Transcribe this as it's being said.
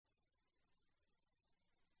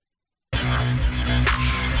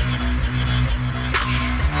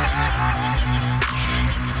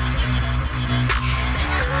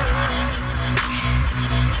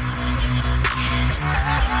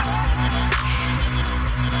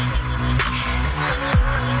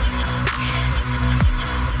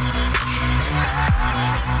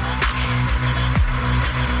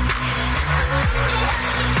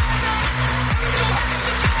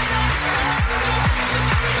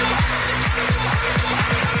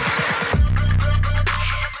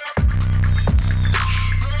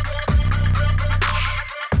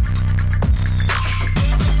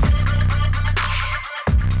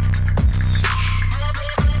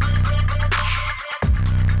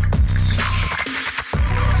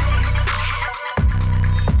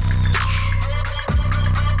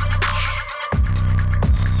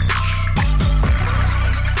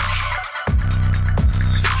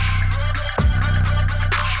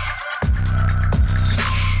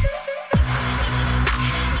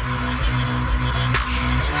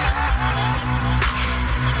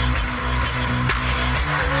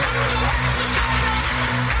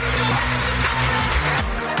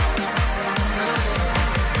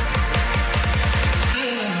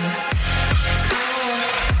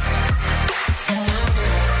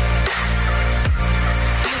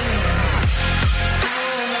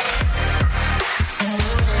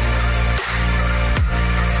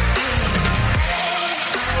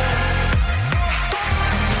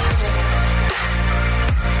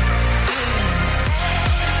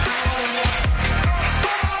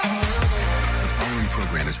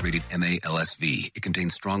LSV. It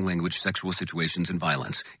contains strong language, sexual situations, and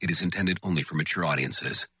violence. It is intended only for mature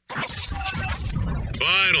audiences.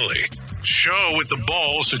 Finally, show with the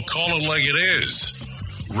balls to call it like it is.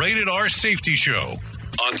 Rated R Safety Show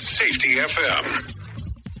on Safety FM.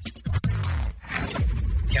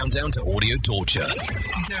 Countdown to audio torture.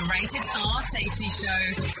 The Rated R Safety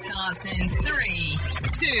Show starts in 3,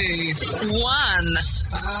 2, 1.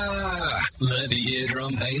 Let the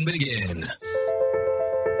eardrum pain begin.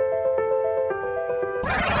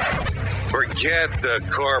 Forget the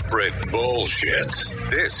corporate bullshit.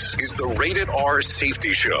 This is the Rated R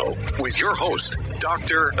Safety Show with your host,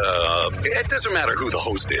 Dr. It doesn't matter who the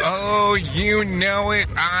host is. Oh, you know it.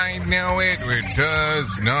 I know it. It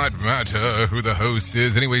does not matter who the host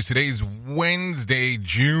is. Anyways, today's Wednesday,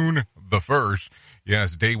 June the 1st.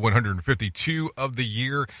 Yes, day 152 of the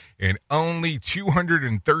year and only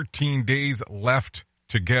 213 days left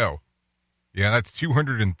to go. Yeah, that's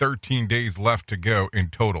 213 days left to go in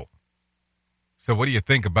total. So what do you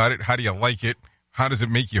think about it? How do you like it? How does it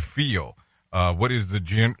make you feel? What is the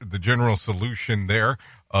general solution there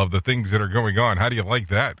of the things that are going on? How do you like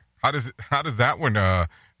that? How does that one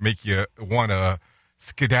make you want to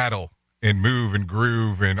skedaddle and move and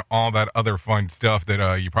groove and all that other fun stuff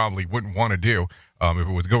that you probably wouldn't want to do if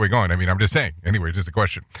it was going on? I mean, I'm just saying. Anyway, just a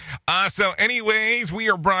question. So anyways,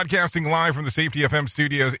 we are broadcasting live from the Safety FM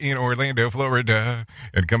studios in Orlando, Florida,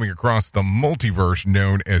 and coming across the multiverse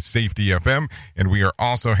known as Safety FM. And we are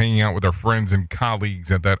also hanging out with our friends and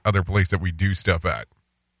colleagues at that other place that we do stuff at.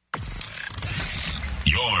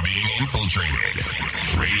 You're being infiltrated.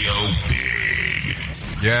 Radio Big.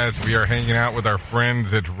 Yes, we are hanging out with our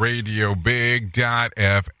friends at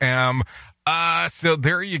RadioBig.fm. So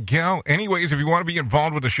there you go. Anyways, if you want to be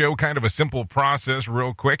involved with the show, kind of a simple process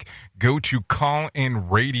real quick, go to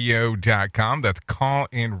callinradio.com. That's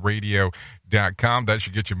callinradio.com. That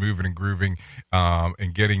should get you moving and grooving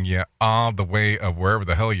and getting you all the way of wherever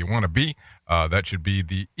the hell you want to be. That should be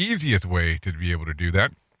the easiest way to be able to do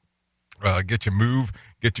that. Get you move,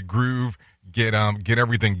 get you groove, get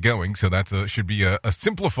everything going. So that's should be a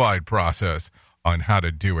simplified process on how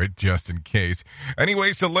to do it, just in case.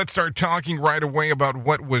 Anyway, so let's start talking right away about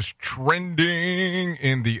what was trending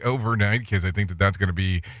in the overnight, because I think that's going to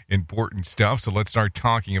be important stuff. So let's start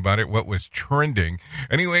talking about it, what was trending.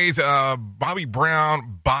 Anyways, Bobby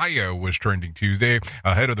Brown bio was trending Tuesday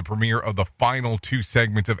ahead of the premiere of the final 2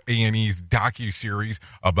 segments of A&E's docuseries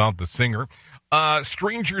about the singer.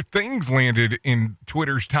 Stranger Things landed in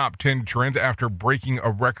Twitter's top 10 trends after breaking a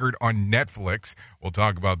record on Netflix. We'll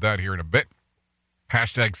talk about that here in a bit.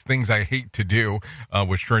 Hashtags Things I Hate to Do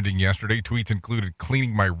was trending yesterday. Tweets included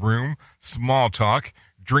cleaning my room, small talk,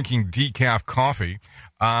 drinking decaf coffee,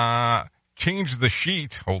 change the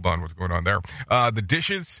sheet. Hold on, what's going on there? The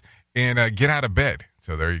dishes, and get out of bed.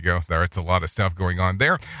 So there you go. That's a lot of stuff going on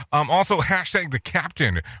there. Also, hashtag The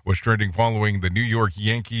Captain was trending following the New York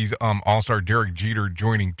Yankees all-star Derek Jeter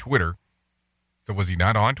joining Twitter. So was he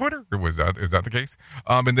not on Twitter? Or is that the case?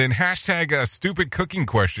 And then hashtag stupid cooking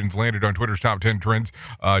questions landed on Twitter's top 10 trends.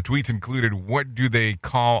 Tweets included, what do they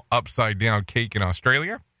call upside down cake in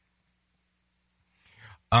Australia?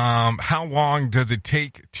 How long does it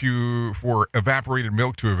take for evaporated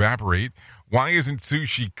milk to evaporate? Why isn't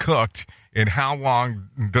sushi cooked? And how long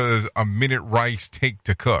does a minute rice take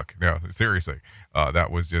to cook? No, seriously. That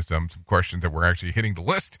was just some questions that were actually hitting the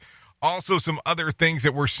list. Also, some other things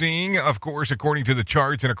that we're seeing, of course, according to the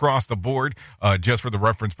charts and across the board, just for the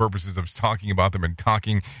reference purposes of talking about them and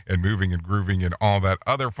talking and moving and grooving and all that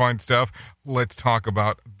other fun stuff. Let's talk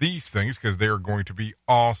about these things because they are going to be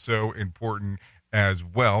also important as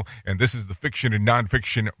well. And this is the fiction and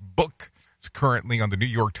nonfiction book. It's currently on the New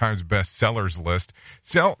York Times bestsellers list.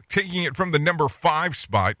 So, taking it from the number 5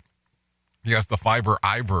 spot. Yes, the Fiverr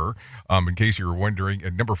Ivor, in case you were wondering.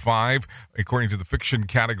 At number 5, according to the fiction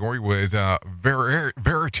category, was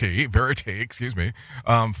Verity, excuse me,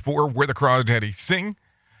 for Where the Crawdads Sing.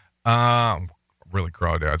 Really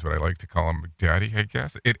crawdads, but I like to call him Daddy, I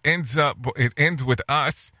guess. It ends with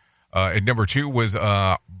Us. At number 2 was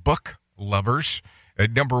Book Lovers.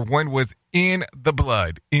 At number 1 was In the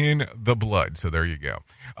Blood. So there you go.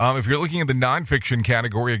 If you're looking at the nonfiction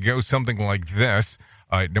category, it goes something like this.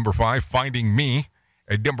 At number 5, Finding Me.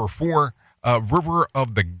 At number 4, River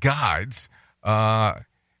of the Gods. At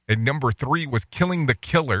number 3 was Killing the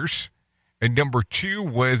Killers. At number 2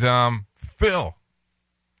 was Phil.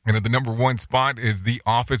 And at the number 1 spot is The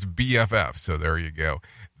Office BFF. So there you go.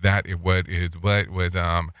 That is what was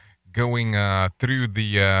going through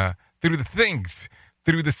the things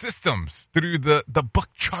through the systems, through the book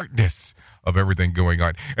chartness of everything going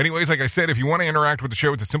on. Anyways, like I said, if you want to interact with the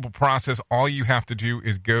show, it's a simple process. All you have to do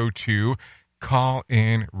is go to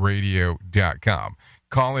callinradio.com.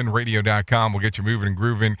 Callinradio.com will get you moving and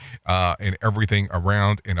grooving and everything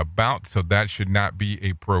around and about. So that should not be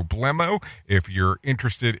a problemo if you're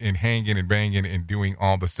interested in hanging and banging and doing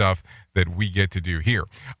all the stuff that we get to do here.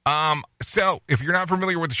 So if you're not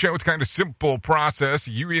familiar with the show, it's kind of simple process.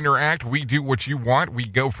 You interact, we do what you want, we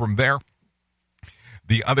go from there.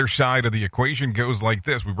 The other side of the equation goes like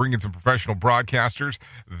this. We bring in some professional broadcasters.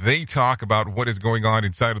 They talk about what is going on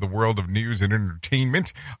inside of the world of news and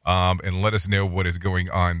entertainment and let us know what is going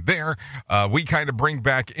on there. We kind of bring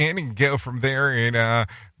back in and go from there and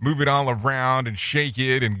move it all around and shake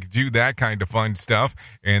it and do that kind of fun stuff.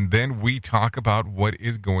 And then we talk about what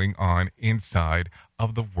is going on inside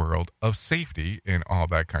of the world of safety and all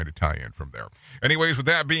that kind of tie-in from there. Anyways, with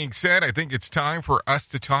that being said, I think it's time for us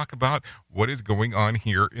to talk about what is going on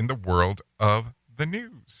here in the world of the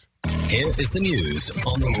news. Here is the news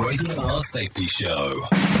on the Rated R Safety Show.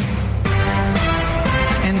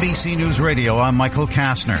 NBC News Radio, I'm Michael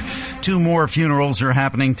Kastner. 2 more funerals are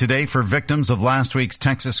happening today for victims of last week's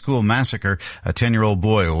Texas school massacre. A 10-year-old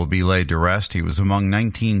boy will be laid to rest. He was among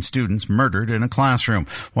 19 students murdered in a classroom.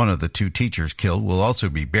 One of the 2 teachers killed will also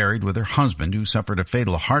be buried with her husband, who suffered a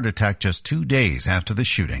fatal heart attack just 2 days after the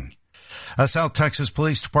shooting. A South Texas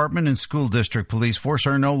Police Department and school district police force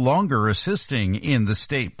are no longer assisting in the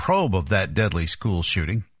state probe of that deadly school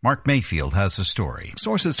shooting. Mark Mayfield has the story.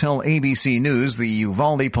 Sources tell ABC News the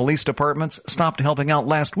Uvalde Police Departments stopped helping out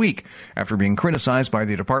last week after being criticized by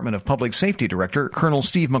the Department of Public Safety Director, Colonel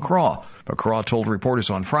Steve McCraw. McCraw told reporters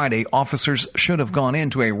on Friday officers should have gone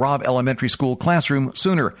into a Robb Elementary School classroom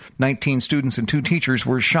sooner. 19 students and 2 teachers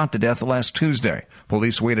were shot to death last Tuesday.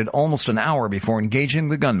 Police waited almost an hour before engaging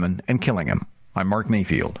the gunman and killing him. I'm Mark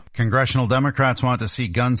Mayfield. Congressional Democrats want to see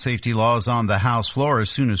gun safety laws on the House floor as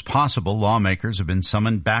soon as possible. Lawmakers have been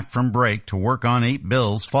summoned back from break to work on 8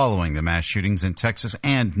 bills following the mass shootings in Texas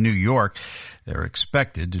and New York. They're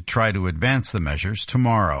expected to try to advance the measures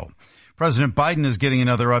tomorrow. President Biden is getting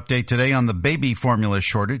another update today on the baby formula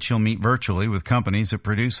shortage. He'll meet virtually with companies that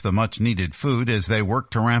produce the much-needed food as they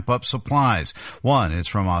work to ramp up supplies. One is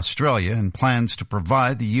from Australia and plans to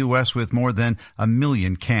provide the U.S. with more than 1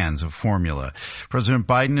 million cans of formula. President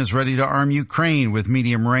Biden is ready to arm Ukraine with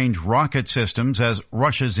medium-range rocket systems as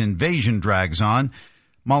Russia's invasion drags on.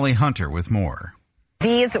 Molly Hunter with more.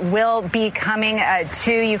 These will be coming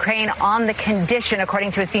to Ukraine on the condition, according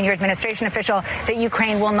to a senior administration official, that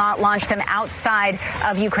Ukraine will not launch them outside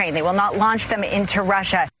of Ukraine. They will not launch them into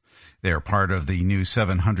Russia. They're part of the new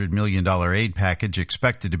 $700 million aid package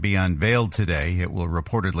expected to be unveiled today. It will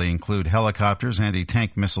reportedly include helicopters,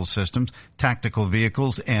 anti-tank missile systems, tactical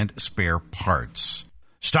vehicles, and spare parts.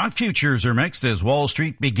 Stock futures are mixed as Wall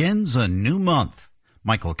Street begins a new month.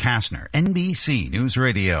 Michael Kastner, NBC News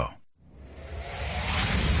Radio.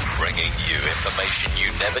 Bringing you information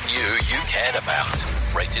you never knew you cared about.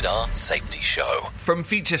 Rated R Safety Show. From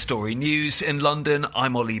Feature Story News in London,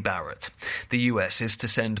 I'm Ollie Barrett. The US is to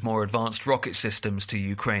send more advanced rocket systems to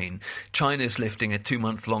Ukraine. China's lifting a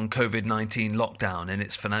 2-month-long COVID-19 lockdown in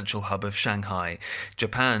its financial hub of Shanghai.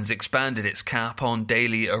 Japan's expanded its cap on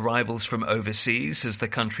daily arrivals from overseas as the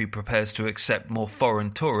country prepares to accept more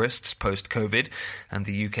foreign tourists post-COVID. And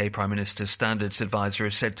the UK Prime Minister's Standards Advisor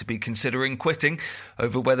is said to be considering quitting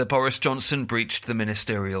over whether Boris Johnson breached the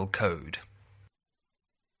ministerial code.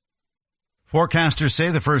 Forecasters say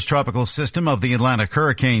the first tropical system of the Atlantic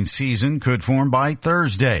hurricane season could form by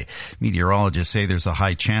Thursday. Meteorologists say there's a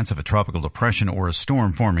high chance of a tropical depression or a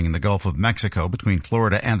storm forming in the Gulf of Mexico between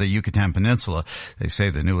Florida and the Yucatan Peninsula. They say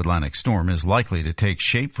the new Atlantic storm is likely to take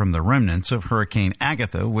shape from the remnants of Hurricane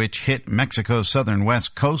Agatha, which hit Mexico's southern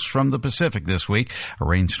west coast from the Pacific this week. A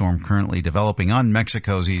rainstorm currently developing on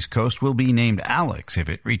Mexico's east coast will be named Alex if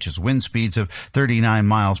it reaches wind speeds of 39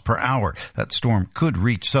 miles per hour. That storm could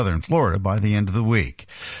reach southern Florida by the end of the week.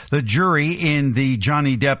 The jury in the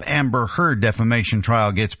Johnny Depp Amber Heard defamation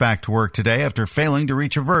trial gets back to work today after failing to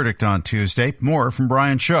reach a verdict on Tuesday. More from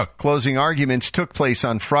Brian Shook. Closing arguments took place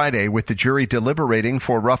on Friday with the jury deliberating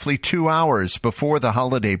for roughly 2 hours before the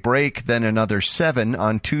holiday break, then another 7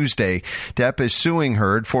 on Tuesday. Depp is suing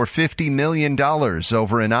Heard for $50 million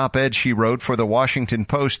over an op-ed she wrote for the Washington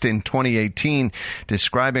Post in 2018,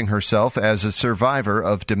 describing herself as a survivor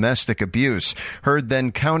of domestic abuse. Heard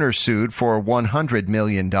then countersued for $100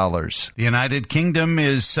 million. The United Kingdom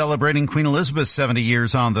is celebrating Queen Elizabeth's 70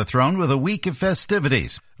 years on the throne with a week of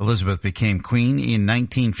festivities. Elizabeth became queen in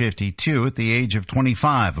 1952 at the age of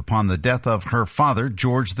 25 upon the death of her father,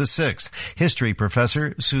 George VI. History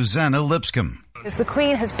professor Susanna Lipscomb. As the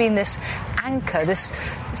Queen has been this anchor, this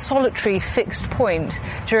solitary fixed point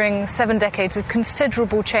during 7 decades of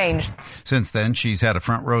considerable change. Since then, she's had a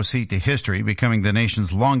front row seat to history, becoming the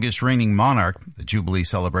nation's longest reigning monarch. The Jubilee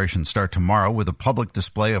celebrations start tomorrow with a public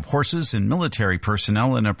display of horses and military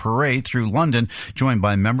personnel in a parade through London, joined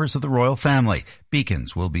by members of the royal family.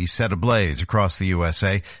 Beacons will be set ablaze across the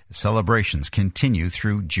USA. Celebrations continue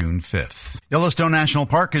through June 5th. Yellowstone National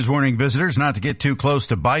Park is warning visitors not to get too close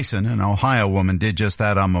to bison. An Ohio woman did just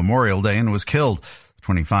that on Memorial Day and was killed. The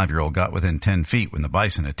 25-year-old got within 10 feet when the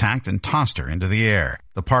bison attacked and tossed her into the air.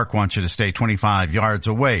 The park wants you to stay 25 yards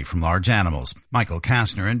away from large animals. Michael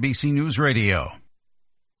Kastner, NBC News Radio.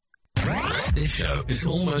 This show is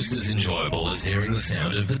almost as enjoyable as hearing the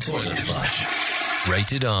sound of the toilet flush.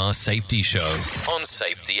 Rated R Safety Show on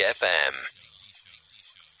Safety FM.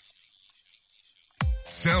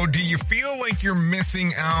 So do you feel like you're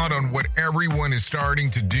missing out on what everyone is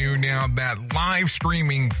starting to do now, that live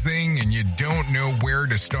streaming thing, and you don't know where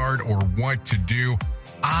to start or what to do?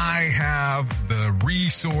 I have the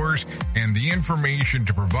resource and the information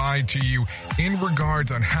to provide to you in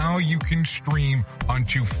regards on how you can stream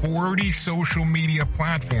onto 40 social media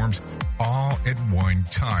platforms all at one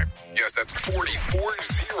time. Yes, that's 40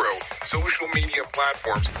 social media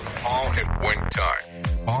platforms all at one time.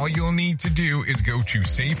 All you'll need to do is go to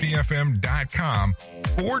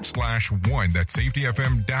safetyfm.com/1. That's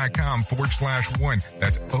safetyfm.com/1.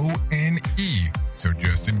 That's ONE. So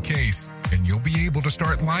just in case. And you'll be able to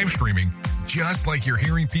start live streaming just like you're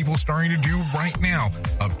hearing people starting to do right now,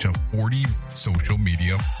 up to 40 social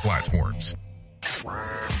media platforms.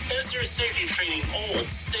 Is your safety training old,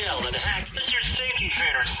 stale, and hacked? Is your safety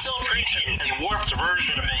trainer still preaching a warped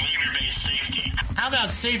version of behavior-based safety? How about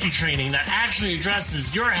safety training that actually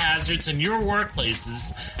addresses your hazards in your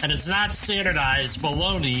workplaces and is not standardized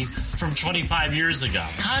baloney from 25 years ago?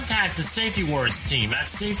 Contact the Safety Wars team at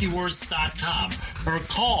safetywars.com or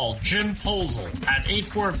call Jim Posel at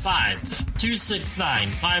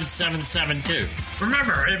 845-269-5772.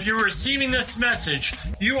 Remember, if you're receiving this message,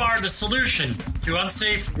 you are the solution to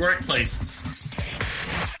unsafe workplaces.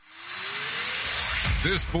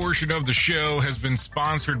 This portion of the show has been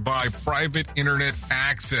sponsored by Private Internet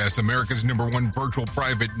Access, America's #1 virtual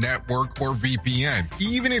private network, or VPN.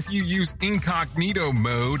 Even if you use incognito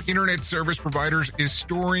mode, internet service providers is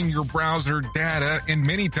storing your browser data and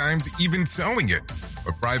many times even selling it.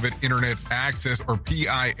 But Private Internet Access, or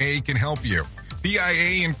PIA, can help you.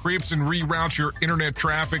 PIA encrypts and reroutes your internet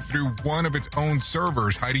traffic through one of its own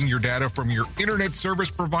servers, hiding your data from your internet service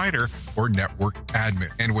provider or network admin.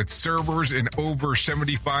 And with servers in over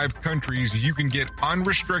 75 countries, you can get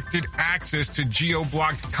unrestricted access to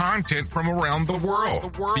geo-blocked content from around the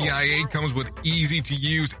world. PIA comes with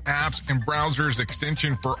easy-to-use apps and browsers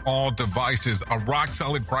extension for all devices, a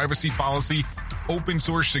rock-solid privacy policy, open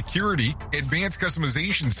source security, advanced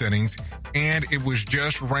customization settings, and it was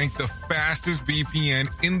just ranked the fastest VPN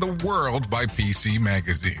in the world by PC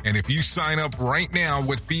Magazine. And if you sign up right now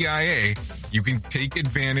with PIA, you can take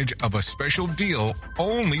advantage of a special deal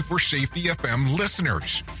only for Safety FM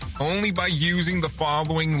listeners. Only by using the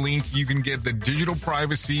following link, you can get the digital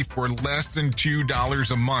privacy for less than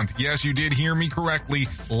 $2 a month. Yes, you did hear me correctly.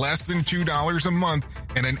 Less than $2 a month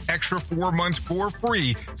and an extra 4 months for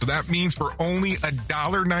free. So that means for only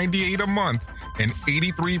 $1.98 a month and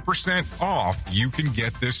 83% off, you can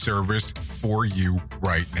get this service for you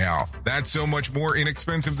right now. That's so much more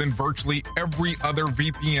inexpensive than virtually every other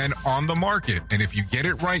VPN on the market. And if you get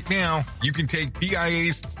it right now, you can take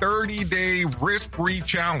PIA's 30-day risk-free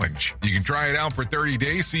challenge. You can try it out for 30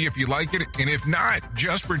 days, see if you like it, and if not,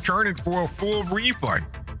 just return it for a full refund.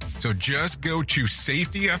 So just go to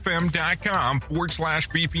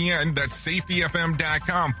safetyfm.com/VPN. That's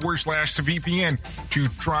safetyfm.com/VPN to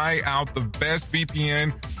try out the best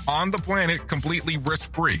VPN on the planet completely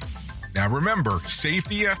risk-free. Now remember,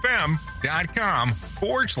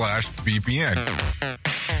 safetyfm.com/VPN.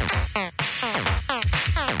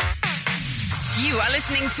 You are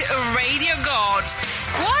listening to a radio god.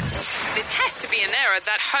 What? This has to be an error.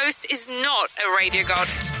 That host is not a radio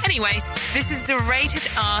god. Anyways, this is the Rated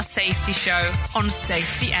R Safety Show on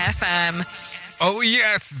Safety FM. Oh,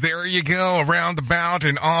 yes, there you go, roundabout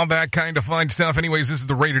and all that kind of fun stuff. Anyways, this is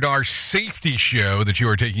the Rated R Safety Show that you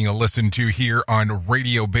are taking a listen to here on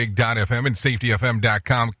RadioBig.fm and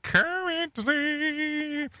SafetyFM.com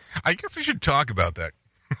currently. I guess I should talk about that.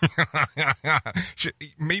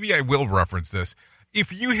 Maybe I will reference this.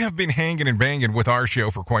 If you have been hanging and banging with our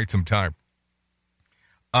show for quite some time,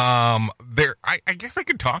 I guess I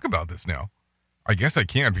could talk about this now. I guess I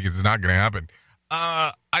can because it's not going to happen.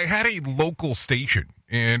 I had a local station,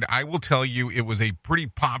 and I will tell you it was a pretty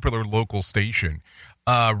popular local station,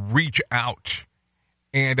 reach out.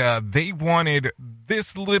 And they wanted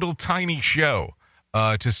this little tiny show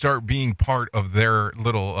to start being part of their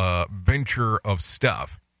little venture of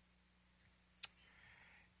stuff.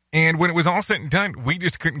 And when it was all said and done, we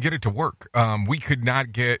just couldn't get it to work. We could not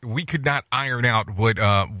iron out what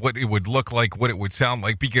it would look like, what it would sound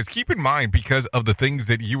like. Because keep in mind, because of the things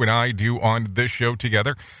that you and I do on this show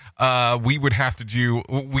together, we would have to do.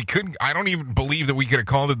 We couldn't. I don't even believe that we could have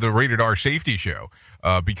called it the Rated R Safety Show,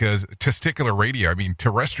 because testicular radio, I mean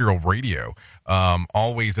terrestrial radio,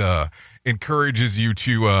 always encourages you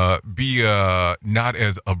to be not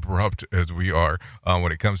as abrupt as we are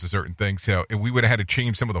when it comes to certain things. So we would have had to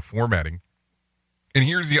change some of the formatting. And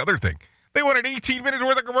here's the other thing. They wanted 18 minutes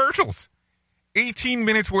worth of commercials. 18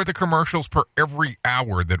 minutes worth of commercials per every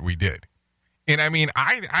hour that we did. And I mean,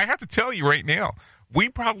 I have to tell you right now, we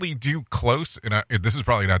probably do close, and this is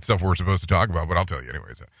probably not stuff we're supposed to talk about, but I'll tell you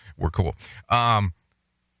anyways. We're cool.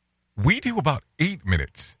 We do about 8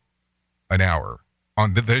 minutes an hour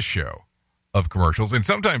on this show of commercials, and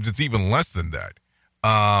sometimes it's even less than that.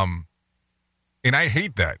 And I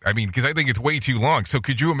hate that. I mean, because I think it's way too long. So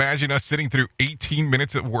could you imagine us sitting through 18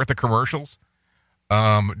 minutes worth of commercials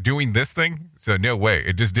doing this thing? So no way.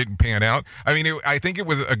 It just didn't pan out. I mean, I think it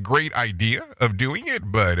was a great idea of doing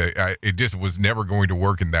it, but it just was never going to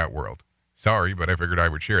work in that world. Sorry, but I figured I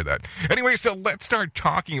would share that. Anyway, so let's start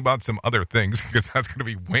talking about some other things, because that's going to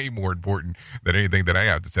be way more important than anything that I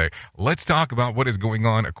have to say. Let's talk about what is going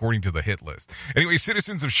on according to the hit list. Anyway,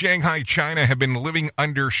 citizens of Shanghai, China have been living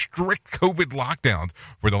under strict COVID lockdowns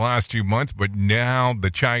for the last 2 months, but now the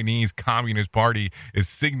Chinese Communist Party is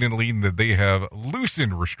signaling that they have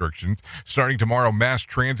loosened restrictions. Starting tomorrow, mass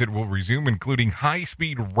transit will resume, including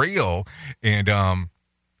high-speed rail and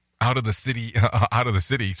out of the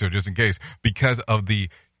city. So just in case, because of the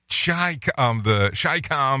Chi-Coms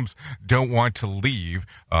don't want to leave.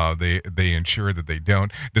 They ensure that they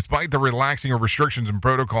don't. Despite the relaxing of restrictions and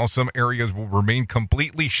protocols, some areas will remain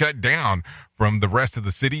completely shut down from the rest of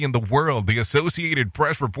the city and the world. The Associated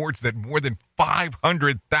Press reports that more than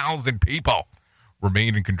 500,000 people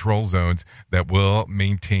remain in control zones that will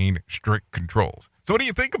maintain strict controls. So what do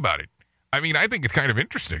you think about it? I mean, I think it's kind of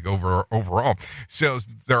interesting overall. So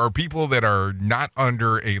there are people that are not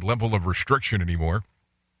under a level of restriction anymore.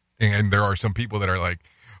 And there are some people that are like,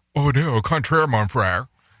 oh no, contraire, mon frere.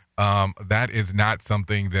 That is not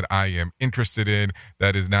something that I am interested in.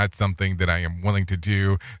 That is not something that I am willing to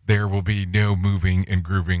do. There will be no moving and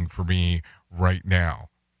grooving for me right now.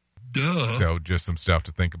 Duh. So just some stuff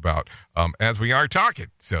to think about as we are talking.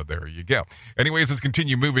 So there you go. Anyways, let's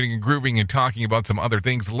continue moving and grooving and talking about some other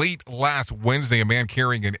things. Late last Wednesday, a man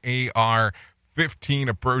carrying an AR-15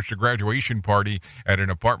 approached a graduation party at an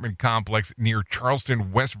apartment complex near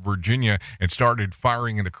Charleston, West Virginia, and started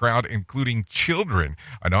firing in the crowd, including children.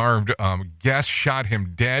 An armed guest shot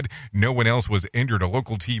him dead. No one else was injured. A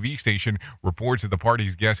local TV station reports that the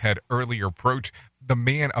party's guest had earlier approached the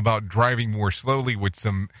man about driving more slowly with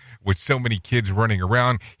so many kids running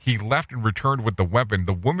around. He left and returned with the weapon.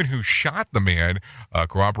 The woman who shot the man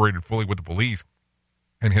cooperated fully with the police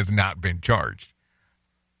and has not been charged.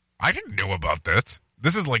 I didn't know about this.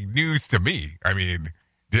 This is like news to me. I mean,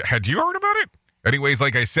 had you heard about it? Anyways,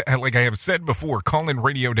 like I have said before,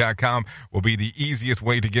 callinradio.com will be the easiest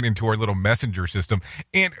way to get into our little messenger system.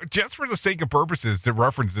 And just for the sake of purposes, to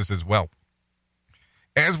reference this as well,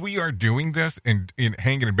 as we are doing this and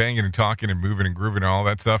hanging and banging and talking and moving and grooving and all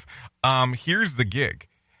that stuff, here's the gig.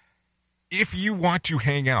 If you want to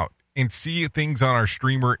hang out and see things on our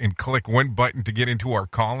streamer and click one button to get into our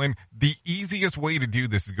call-in, the easiest way to do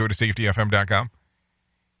this is go to safetyfm.com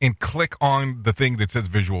and click on the thing that says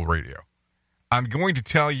visual radio. I'm going to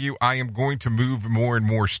tell you I am going to move more and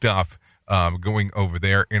more stuff going over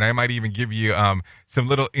there, and I might even give you some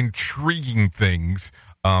little intriguing things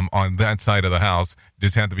on that side of the house.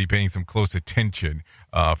 Just have to be paying some close attention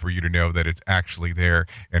for you to know that it's actually there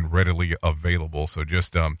and readily available. So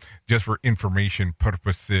just for information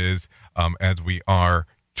purposes as we are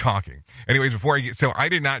talking. Anyways, so I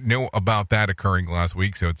did not know about that occurring last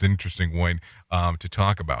week, so it's an interesting one to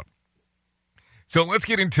talk about. So let's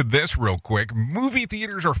get into this real quick. Movie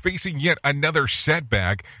theaters are facing yet another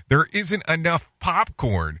setback. There isn't enough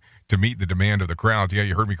popcorn to meet the demand of the crowds. Yeah,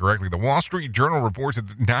 you heard me correctly. The Wall Street Journal reports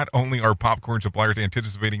that not only are popcorn suppliers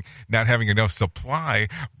anticipating not having enough supply,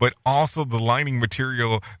 but also the lining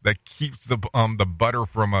material that keeps the butter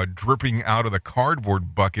from dripping out of the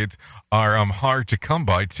cardboard buckets are hard to come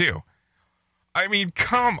by too. I mean,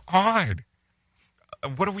 come on.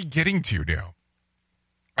 What are we getting to now?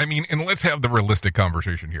 I mean, and let's have the realistic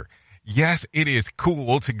conversation here. Yes, it is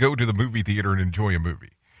cool to go to the movie theater and enjoy a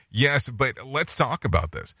movie. Yes, but let's talk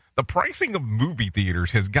about this. The pricing of movie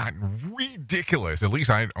theaters has gotten ridiculous. At least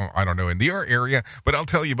I don't know in your area, but I'll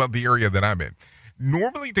tell you about the area that I'm in.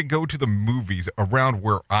 Normally, to go to the movies around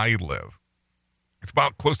where I live, it's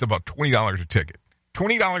about close to about $20 a ticket.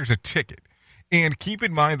 $20 a ticket. And keep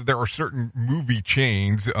in mind that there are certain movie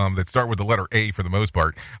chains that start with the letter A for the most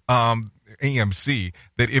part, AMC,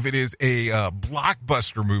 that if it is a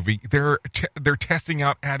blockbuster movie, they're testing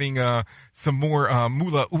out adding some more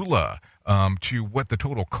moolah oolah to what the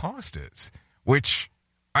total cost is. Which,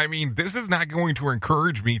 I mean, this is not going to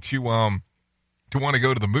encourage me to want to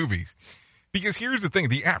go to the movies. Because here's the thing,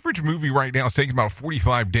 the average movie right now is taking about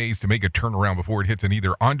 45 days to make a turnaround before it hits an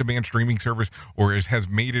either on-demand streaming service or it has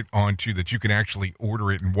made it onto that you can actually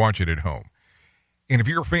order it and watch it at home. And if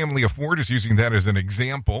you're a family of four, just using that as an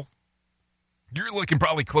example, you're looking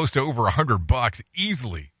probably close to over $100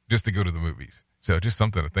 easily just to go to the movies. So just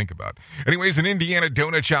something to think about. Anyways, an Indiana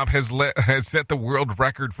donut shop has set the world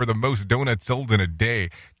record for the most donuts sold in a day.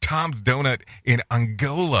 Tom's Donut in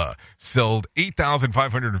Angola sold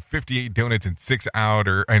 8,558 donuts in 6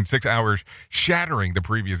 hours, shattering the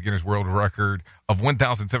previous Guinness World Record of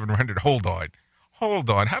 1,700. Hold on.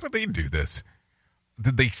 How did they do this?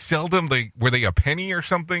 Did they sell them? Were they a penny or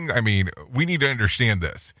something? I mean, we need to understand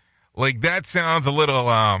this. Like, that sounds a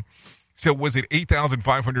little... So was it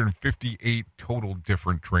 8,558 total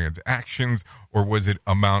different transactions, or was it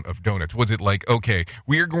amount of donuts? Was it like, okay,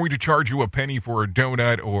 we are going to charge you a penny for a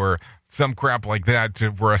donut or some crap like that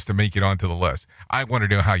for us to make it onto the list? I want to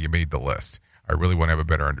know how you made the list. I really want to have a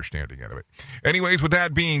better understanding of it. Anyways, with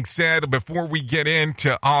that being said, before we get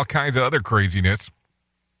into all kinds of other craziness,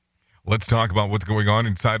 let's talk about what's going on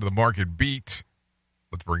inside of the Market Beat.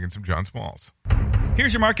 Let's bring in some John Smalls.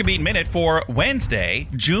 Here's your Market Beat Minute for Wednesday,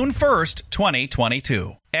 June 1st,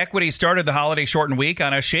 2022. Equity started the holiday shortened week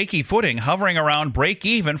on a shaky footing, hovering around break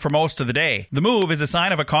even for most of the day. The move is a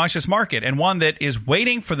sign of a cautious market and one that is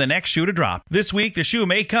waiting for the next shoe to drop. This week, the shoe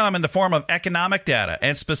may come in the form of economic data,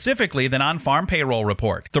 and specifically the non-farm payroll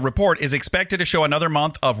report. The report is expected to show another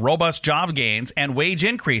month of robust job gains and wage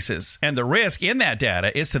increases, and the risk in that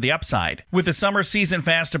data is to the upside. With the summer season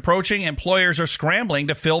fast approaching, employers are scrambling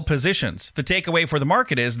to fill positions. The takeaway for the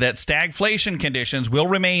market is that stagflation conditions will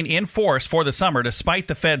remain in force for the summer despite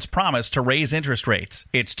the Fed's promise to raise interest rates.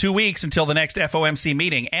 It's 2 weeks until the next FOMC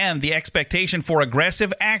meeting, and the expectation for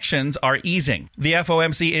aggressive actions are easing. The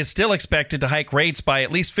FOMC is still expected to hike rates by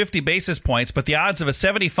at least 50 basis points, but the odds of a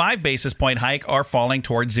 75 basis point hike are falling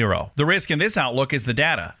towards zero. The risk in this outlook is the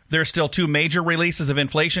data. There are still 2 major releases of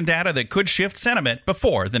inflation data that could shift sentiment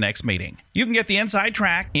before the next meeting. You can get the inside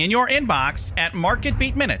track in your inbox at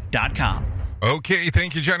marketbeatminute.com. Okay,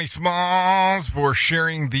 thank you, Johnny Smalls, for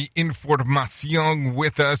sharing the information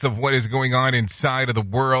with us of what is going on inside of the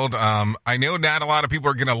world. I know not a lot of people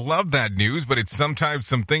are going to love that news, but it's sometimes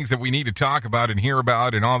some things that we need to talk about and hear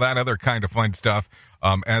about and all that other kind of fun stuff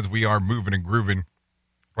as we are moving and grooving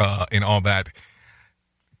and all that.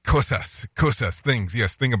 Cosas, things,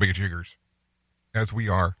 yes, thingamajiggers, as we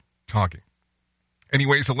are talking.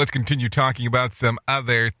 Anyway, so let's continue talking about some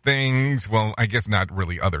other things. Well, I guess not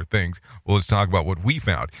really other things. Well, let's talk about what we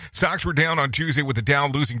found. Stocks were down on Tuesday with the Dow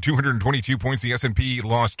losing 222 points. The S&P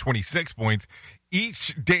lost 26 points.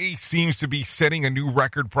 Each day seems to be setting a new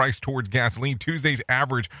record price towards gasoline. Tuesday's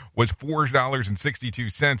average was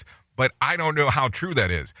 $4.62. But I don't know how true that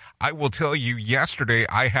is. I will tell you, yesterday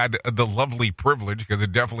I had the lovely privilege, because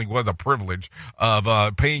it definitely was a privilege, of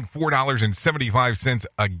paying $4.75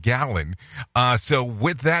 a gallon. So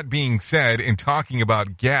with that being said, and talking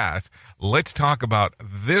about gas, let's talk about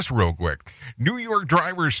this real quick. New York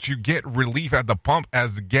drivers to get relief at the pump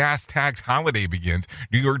as the gas tax holiday begins.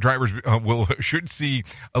 New York drivers should see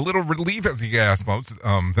a little relief at the gas pumps.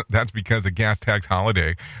 That's because the gas tax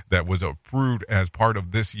holiday that was approved as part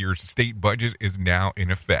of this year's state budget is now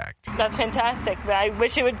in effect. That's fantastic. I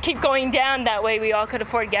wish it would keep going down. That way we all could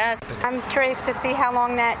afford gas. I'm curious to see how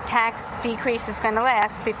long that tax decrease is going to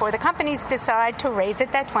last before the companies decide to raise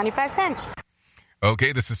it that 25 cents.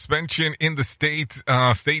 Okay, the suspension in the state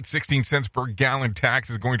 16 cents per gallon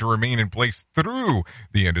tax is going to remain in place through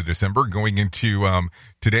the end of December. Going into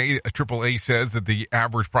today, AAA says that the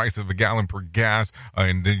average price of a gallon per gas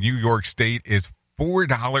in the New York state is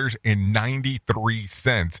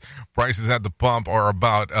 $4.93. Prices at the pump are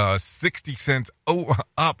about 60 cents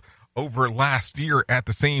up over last year at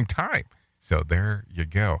the same time. So there you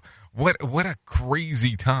go. What a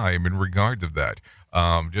crazy time in regards of that.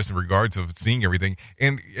 Just in regards of seeing everything.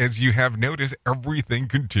 And as you have noticed, everything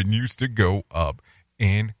continues to go up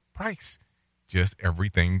in price. just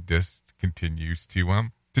everything just continues to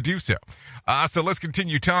do so. So let's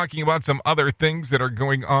continue talking about some other things that are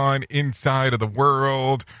going on inside of the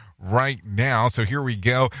world right now. So here we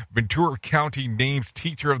go. Ventura County names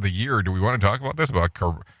Teacher of the Year. Do we want to talk about this? About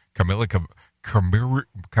Camila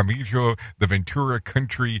Camillo, the Ventura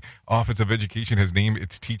Country Office of Education has named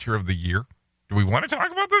its Teacher of the Year. Do we want to talk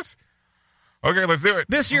about this? Okay, let's do it.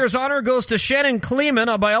 This year's honor goes to Shannon Kleeman,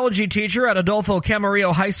 a biology teacher at Adolfo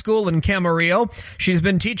Camarillo High School in Camarillo. She's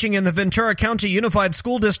been teaching in the Ventura County Unified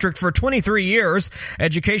School District for 23 years.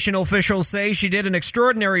 Educational officials say she did an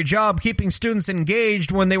extraordinary job keeping students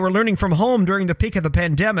engaged when they were learning from home during the peak of the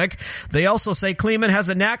pandemic. They also say Kleeman has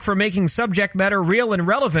a knack for making subject matter real and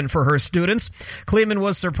relevant for her students. Kleeman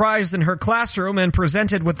was surprised in her classroom and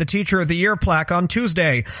presented with the Teacher of the Year plaque on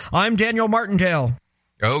Tuesday. I'm Daniel Martindale.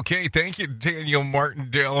 Okay, thank you, Daniel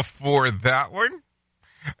Martindale, for that one.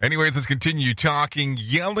 Anyways, let's continue talking.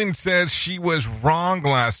 Yellen says she was wrong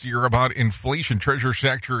last year about inflation. Treasury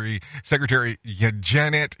Secretary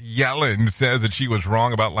Janet Yellen says that she was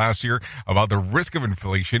wrong about last year about the risk of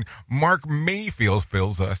inflation. Mark Mayfield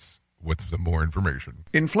fills us with some more information.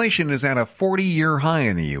 Inflation is at a 40-year high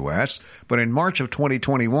in the U.S., but in March of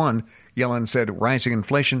 2021, Yellen said rising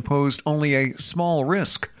inflation posed only a small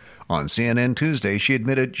risk. On CNN Tuesday, she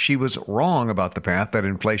admitted she was wrong about the path that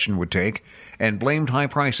inflation would take and blamed high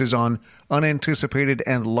prices on unanticipated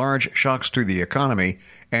and large shocks to the economy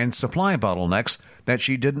and supply bottlenecks that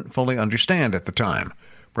she didn't fully understand at the time.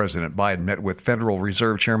 President Biden met with Federal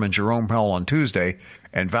Reserve Chairman Jerome Powell on Tuesday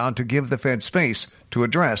and vowed to give the Fed space to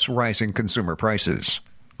address rising consumer prices.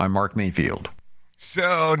 I'm Mark Mayfield.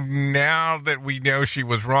 So now that we know she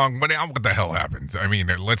was wrong, but now what the hell happens? I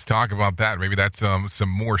mean, let's talk about that. Maybe that's some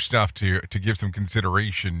more stuff to give some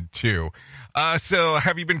consideration to. So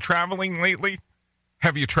have you been traveling lately?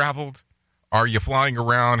 Have you traveled? Are you flying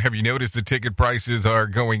around? Have you noticed the ticket prices are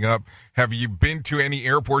going up? Have you been to any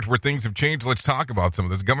airports where things have changed? Let's talk about some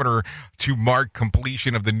of this. Governor to mark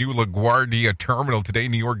completion of the new LaGuardia terminal today,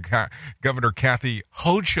 New York Governor Kathy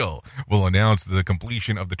Hochul will announce the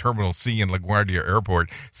completion of the Terminal C in LaGuardia Airport.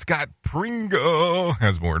 Scott Pringle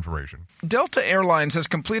has more information. Delta Airlines has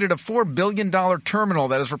completed a $4 billion terminal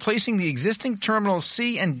that is replacing the existing Terminals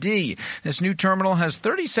C and D. This new terminal has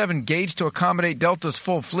 37 gates to accommodate Delta's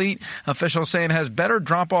full fleet. Officials say it has better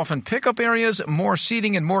drop-off and pickup areas, more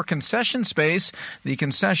seating, and more concession space. The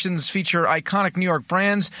concessions feature iconic New York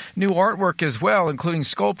brands, new artwork as well, including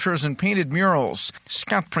sculptures and painted murals.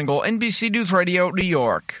 Scott Pringle, NBC News Radio, New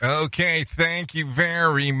York. Okay, thank you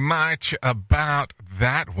very much about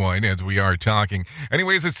that one as we are talking.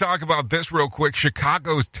 Anyways, let's talk about this real quick.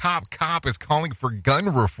 Chicago's top cop is calling for gun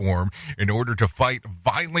reform in order to fight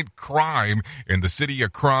violent crime in the city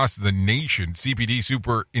across the nation. CPD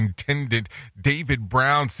Superintendent David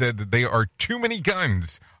Brown said that there are too many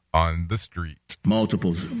guns on the street.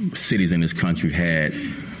 Multiple cities in this country had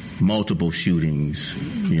multiple shootings,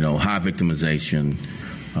 high victimization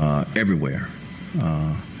everywhere.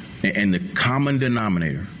 And the common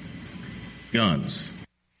denominator, guns.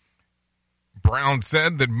 Brown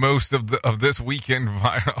said that most of this weekend's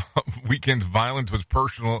violence was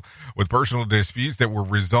personal disputes that were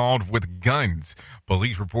resolved with guns.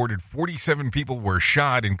 Police reported 47 people were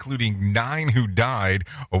shot, including 9 who died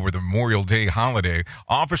over the Memorial Day holiday.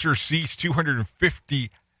 Officers seized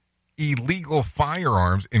 250 illegal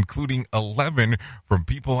firearms, including 11 from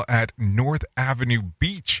people at North Avenue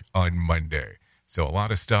Beach on Monday. So a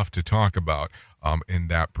lot of stuff to talk about in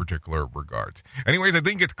that particular regards. Anyways, I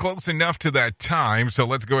think it's close enough to that time, so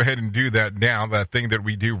let's go ahead and do that now, that thing that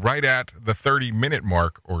we do right at the 30-minute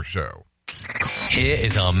mark or so. Here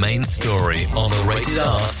is our main story on the Rated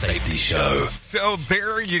R Safety Show. So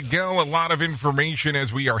there you go. A lot of information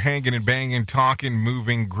as we are hanging and banging, talking,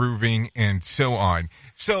 moving, grooving, and so on.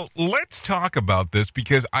 So let's talk about this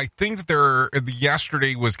because I think that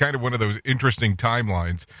yesterday was kind of one of those interesting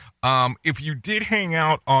timelines. If you did hang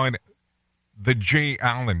out on the Jay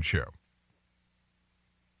Allen Show,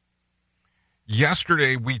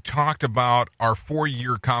 yesterday we talked about our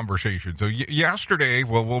 4-year conversation. So yesterday,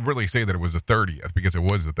 well, we'll really say that it was the 30th because it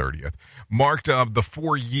was the 30th, marked up the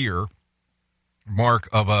 4-year mark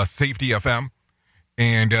of Safety FM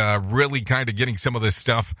and really kind of getting some of this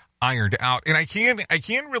stuff ironed out. And I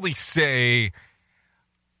can't really say,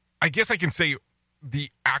 I guess I can say the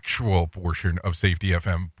actual portion of Safety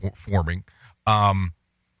FM forming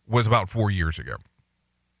was about 4 years ago.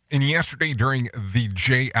 And yesterday during the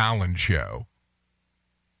Jay Allen Show,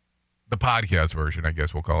 the podcast version, I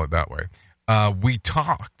guess we'll call it that way, we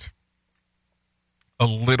talked a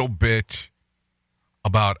little bit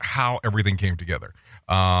about how everything came together.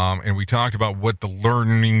 And we talked about what the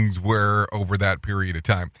learnings were over that period of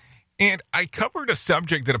time. And I covered a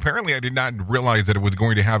subject that apparently I did not realize that it was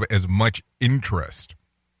going to have as much interest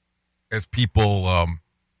as people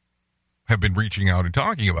have been reaching out and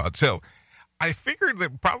talking about. So I figured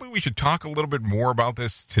that probably we should talk a little bit more about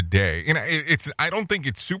this today. And I don't think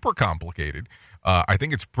it's super complicated. I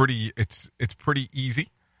think it's pretty easy.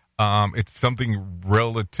 It's something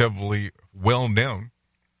relatively well known.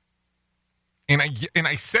 And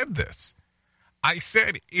I said this. I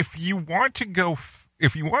said if you want to go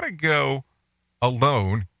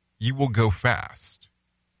alone, you will go fast.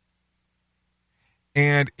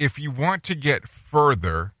 And if you want to get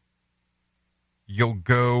further, you'll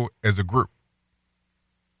go as a group.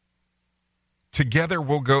 Together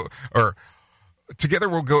we'll get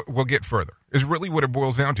further. Is really what it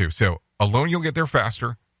boils down to. So alone you'll get there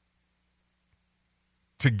faster.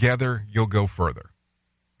 Together you'll go further.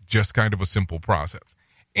 Just kind of a simple process.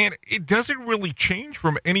 And it doesn't really change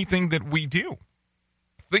from anything that we do.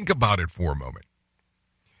 Think about it for a moment.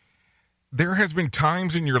 There has been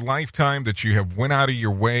times in your lifetime that you have went out of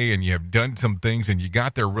your way and you have done some things and you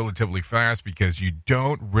got there relatively fast because you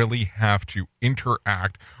don't really have to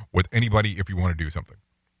interact with anybody if you want to do something.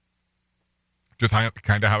 Just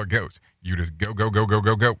kind of how it goes. You just go,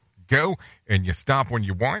 and you stop when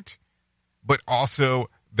you want. But also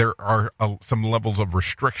there are some levels of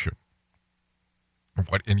restriction.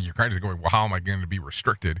 And you're kind of going, well, how am I going to be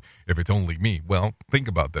restricted if it's only me? Well, think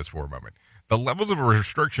about this for a moment. The levels of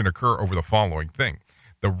restriction occur over the following thing.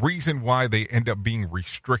 The reason why they end up being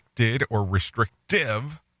restricted or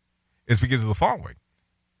restrictive is because of the following.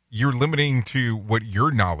 You're limiting to what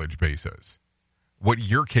your knowledge base is, what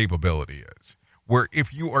your capability is. Where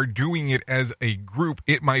if you are doing it as a group,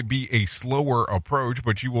 it might be a slower approach,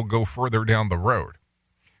 but you will go further down the road.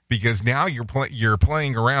 Because now you're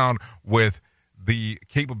playing around with the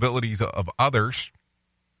capabilities of others.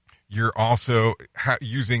 You're also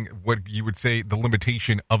using what you would say the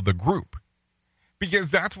limitation of the group.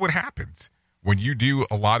 Because that's what happens. When you do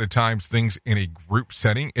a lot of times things in a group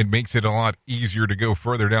setting, it makes it a lot easier to go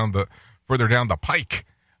further down the pike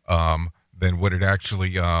than what it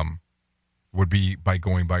actually would be by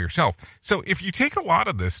going by yourself. So if you take a lot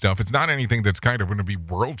of this stuff, it's not anything that's kind of going to be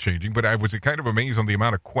world changing, but I was kind of amazed on the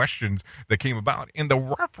amount of questions that came about. And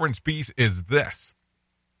the reference piece is this.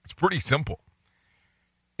 It's pretty simple.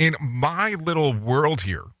 In my little world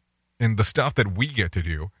here, in the stuff that we get to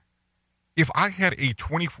do, if I had a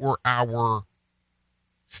 24-hour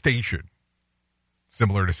station,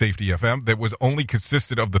 similar to Safety FM, that was only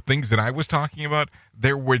consisted of the things that I was talking about,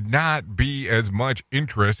 there would not be as much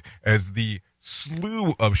interest as the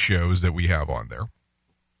slew of shows that we have on there,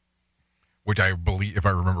 which I believe, if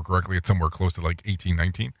I remember correctly, it's somewhere close to like 18,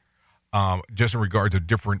 19. Just in regards to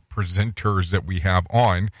different presenters that we have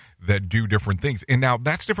on that do different things. And now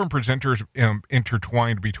that's different presenters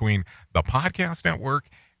intertwined between the podcast network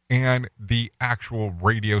and the actual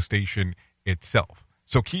radio station itself.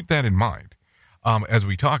 So keep that in mind as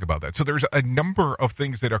we talk about that. So there's a number of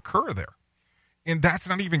things that occur there. And that's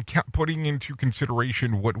not even putting into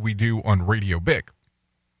consideration what we do on Radio Big.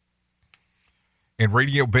 And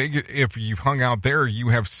Radio Big, if you've hung out there, you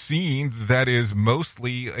have seen that is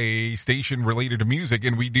mostly a station related to music.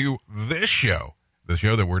 And we do this show, the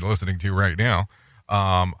show that we're listening to right now,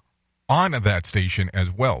 on that station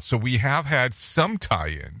as well. So we have had some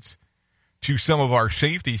tie-ins to some of our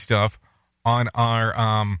safety stuff on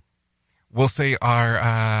our, we'll say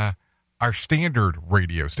our standard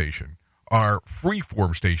radio station, our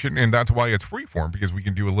freeform station. And that's why it's freeform, because we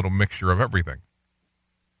can do a little mixture of everything.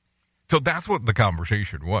 So that's what the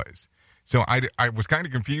conversation was. So I was kind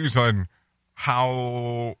of confused on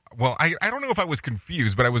how, well, I don't know if I was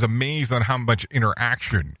confused, but I was amazed on how much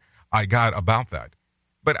interaction I got about that.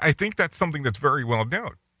 But I think that's something that's very well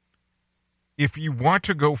known. If you want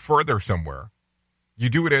to go further somewhere, you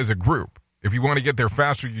do it as a group. If you want to get there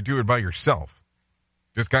faster, you do it by yourself.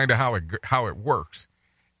 Just kind of how it works.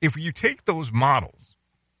 If you take those models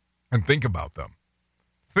and think about them,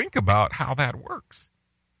 think about how that works.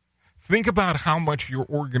 Think about how much your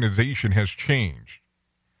organization has changed.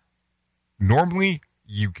 Normally,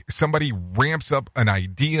 somebody ramps up an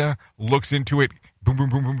idea, looks into it, boom, boom,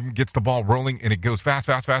 boom, boom, gets the ball rolling, and it goes fast.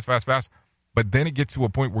 But then it gets to a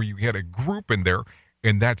point where you get a group in there,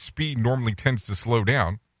 and that speed normally tends to slow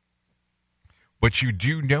down. But you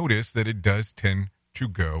do notice that it does tend to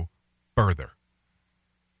go further.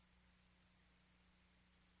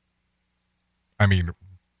 I mean,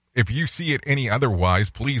 if you see it any otherwise,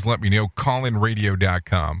 please let me know.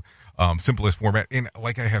 callinradio.com. Simplest format. And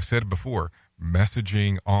like I have said before,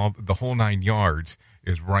 messaging, all the whole 9 yards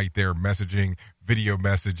is right there. Messaging, video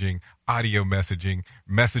messaging, audio messaging,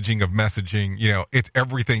 messaging of messaging. You know, it's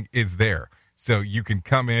everything is there. So you can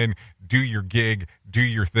come in, do your gig, do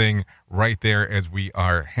your thing right there as we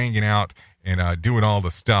are hanging out and doing all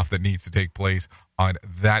the stuff that needs to take place on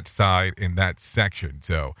that side in that section.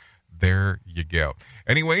 So there you go.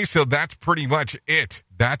 Anyway, so that's pretty much it.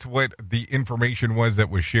 That's what the information was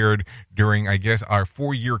that was shared during, I guess, our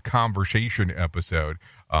 4-year conversation episode.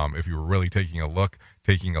 If you were really taking a look,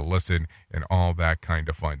 taking a listen, and all that kind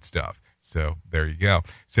of fun stuff. So there you go.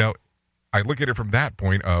 So I look at it from that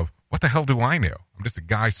point of, what the hell do I know? I'm just a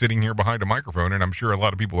guy sitting here behind a microphone, and I'm sure a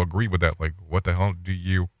lot of people agree with that. Like, what the hell do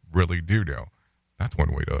you really do know? That's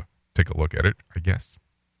one way to take a look at it, I guess.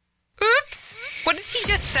 Oops! What did he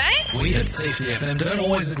just say? We at Safety FM don't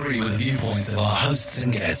always agree with viewpoints of our hosts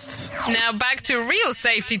and guests. Now back to real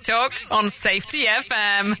safety talk on Safety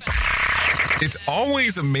FM. It's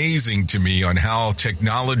always amazing to me on how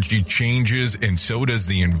technology changes, and so does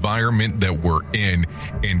the environment that we're in.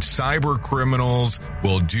 And cyber criminals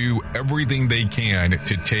will do everything they can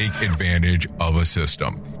to take advantage of a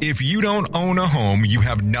system. If you don't own a home, you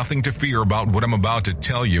have nothing to fear about what I'm about to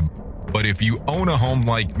tell you. But if you own a home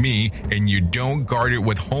like me and you don't guard it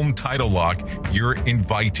with Home Title Lock, you're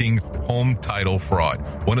inviting home title fraud.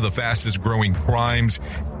 One of the fastest growing crimes.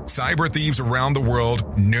 Cyber thieves around the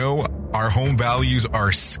world know our home values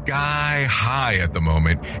are sky high at the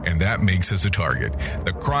moment, and that makes us a target.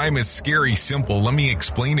 The crime is scary simple. Let me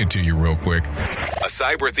explain it to you real quick. A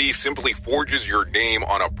cyber thief simply forges your name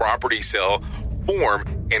on a property sale form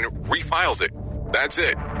and refiles it. That's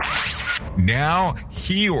it. Now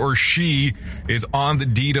he or she is on the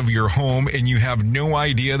deed of your home and you have no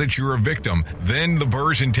idea that you're a victim. Then the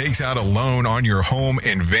person takes out a loan on your home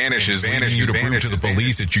and vanishes, leaving you to prove to the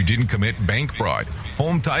police that you didn't commit bank fraud.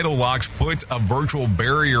 Home Title Locks puts a virtual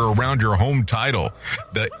barrier around your home title.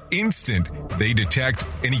 The instant they detect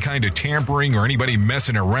any kind of tampering or anybody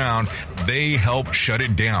messing around, they help shut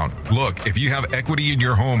it down. Look, if you have equity in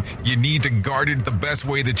your home, you need to guard it the best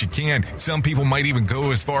way that you can. Some people might even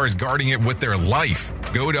go as far as guarding it with their life.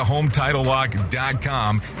 Go to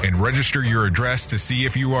HometitleLock.com and register your address to see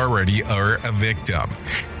if you already are a victim.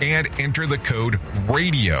 And enter the code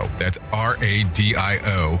RADIO. That's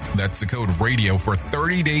RADIO. That's the code RADIO for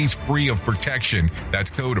 30 days free of protection. That's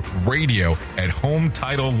code RADIO at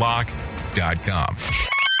HometitleLock.com.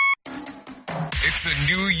 It's a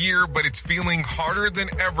new year, but it's feeling harder than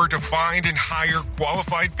ever to find and hire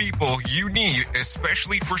qualified people you need,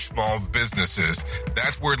 especially for small businesses.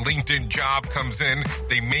 That's where LinkedIn Job comes in.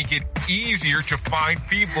 They make it easier to find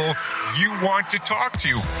people you want to talk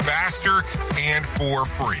to faster and for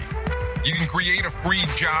free. You can create a free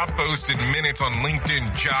job post in minutes on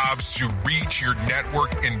LinkedIn Jobs to reach your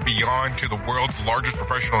network and beyond to the world's largest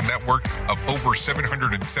professional network of over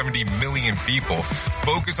 770 million people.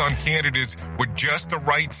 Focus on candidates with just the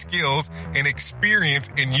right skills and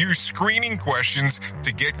experience and use screening questions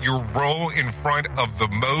to get your role in front of the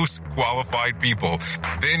most qualified people.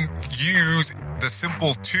 Then use the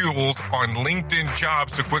simple tools on LinkedIn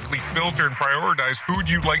Jobs to quickly filter and prioritize who'd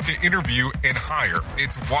you like to interview and hire.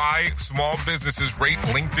 It's why small businesses rate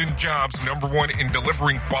LinkedIn Jobs number one in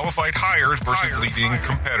delivering qualified hires versus leading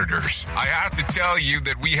competitors. I have to tell you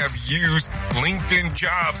that we have used LinkedIn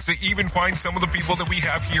Jobs to even find some of the people that we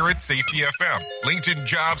have here at Safety FM. LinkedIn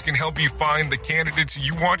Jobs can help you find the candidates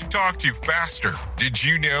you want to talk to faster. Did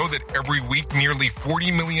you know that every week nearly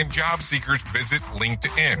 40 million job seekers visit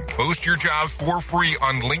LinkedIn? Post your jobs for free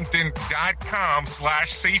on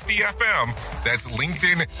LinkedIn.com/safetyfm. That's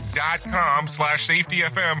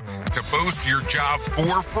LinkedIn.com/safetyfm to post your job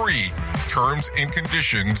for free. Terms and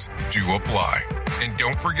conditions do apply. And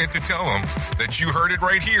don't forget to tell them that you heard it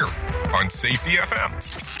right here on Safety FM.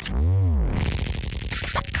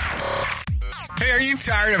 Hey, are you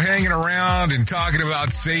tired of hanging around and talking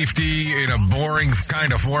about safety in a boring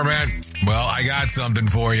kind of format? Well, I got something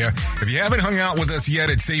for you. If you haven't hung out with us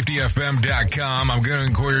yet at safetyfm.com, I'm going to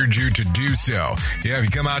encourage you to do so. Yeah, if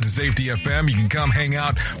you come out to Safety FM, you can come hang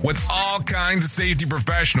out with all kinds of safety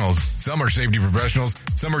professionals. Some are safety professionals.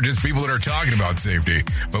 Some are just people that are talking about safety.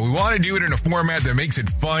 But we want to do it in a format that makes it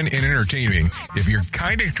fun and entertaining. If you're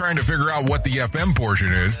kind of trying to figure out what the FM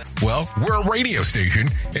portion is, well, we're a radio station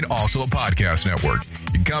and also a podcast network.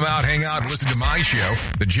 You can come out, hang out, and listen to my show,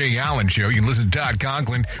 The Jay Allen Show. You can listen to Todd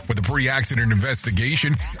Conklin with the pre-accident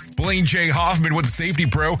investigation, Blaine J. Hoffman with the Safety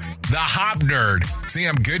Pro, the Hop Nerd,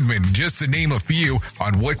 Sam Goodman, just to name a few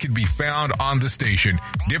on what could be found on the station.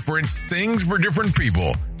 Different things for different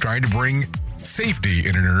people, trying to bring safety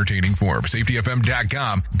in an entertaining form.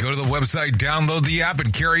 SafetyFM.com. Go to the website, download the app,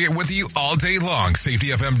 and carry it with you all day long.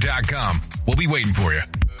 SafetyFM.com. We'll be waiting for you.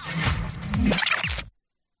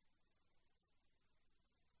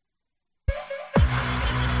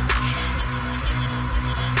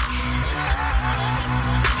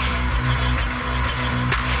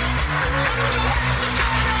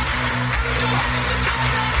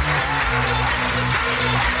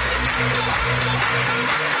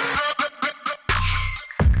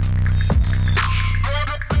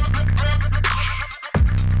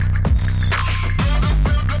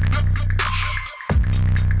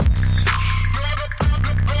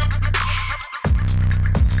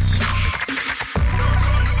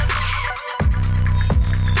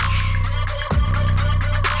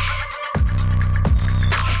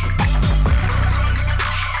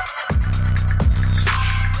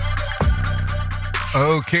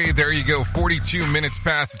 Okay, there you go. 42 minutes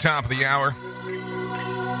past the top of the hour.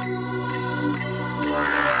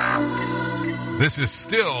 This is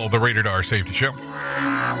still the Rated R Safety Show.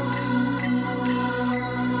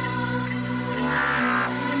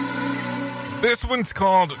 This one's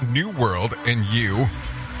called New World and You.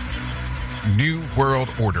 New World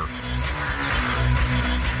Order.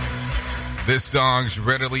 This song's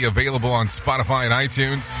readily available on Spotify and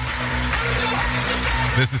iTunes.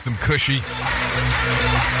 This is some cushy.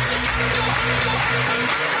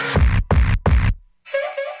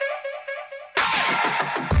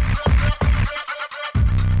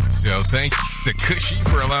 So thanks to Cushy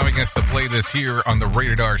for allowing us to play this here on the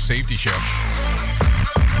Rated R Safety Show.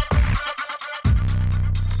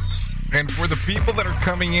 And for the people that are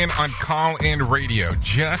coming in on call-in radio,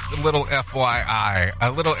 just a little FYI,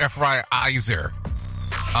 a little FYIzer.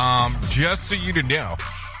 Just so you to know,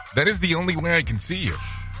 that is the only way I can see you.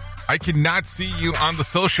 I cannot see you on the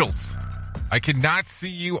socials. I cannot see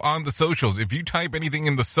you on the socials. If you type anything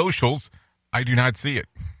in the socials, I do not see it.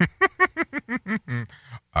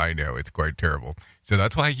 I know, it's quite terrible. So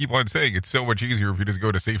that's why I keep on saying it's so much easier if you just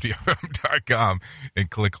go to safetyfm.com and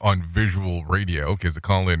click on visual radio, because the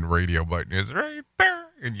call-in radio button is right there,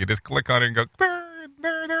 and you just click on it and go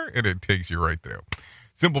there, and it takes you right through.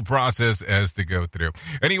 Simple process as to go through.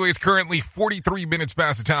 Anyways, currently 43 minutes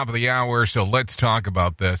past the top of the hour, so let's talk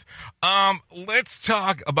about this. Let's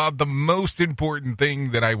talk about the most important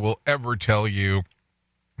thing that I will ever tell you,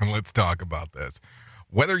 and let's talk about this.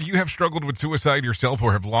 Whether you have struggled with suicide yourself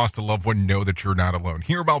or have lost a loved one, know that you're not alone.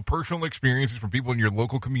 Hear about personal experiences from people in your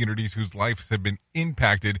local communities whose lives have been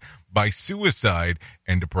impacted by suicide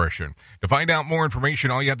and depression. To find out more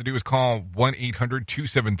information, all you have to do is call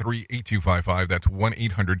 1-800-273-8255. That's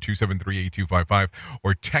 1-800-273-8255.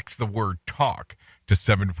 Or text the word TALK to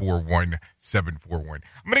 741-741. I'm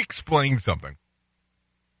going to explain something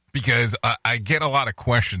because I get a lot of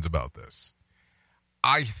questions about this.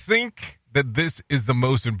 I think that this is the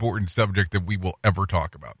most important subject that we will ever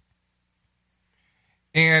talk about.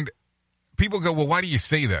 And people go, well, why do you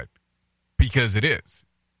say that? Because it is.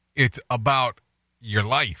 It's about your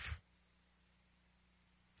life.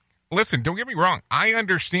 Listen, don't get me wrong. I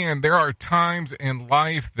understand there are times in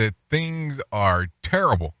life that things are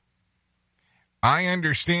terrible. I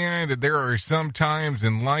understand that there are some times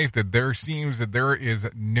in life that there seems that there is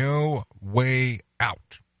no way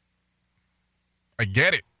out. I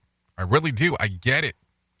get it. I really do. I get it.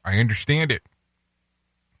 I understand it.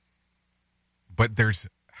 But there's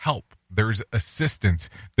help. There's assistance.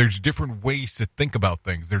 There's different ways to think about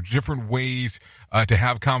things. There's different ways to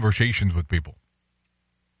have conversations with people.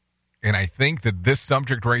 And I think that this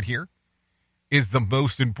subject right here is the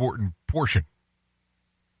most important portion.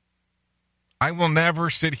 I will never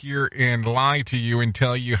sit here and lie to you and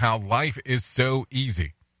tell you how life is so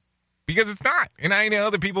easy. Because it's not. And I know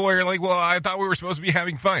that people are like, well, I thought we were supposed to be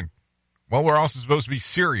having fun. Well, we're also supposed to be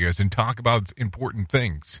serious and talk about important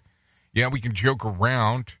things. Yeah, we can joke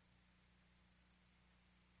around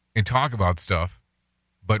and talk about stuff,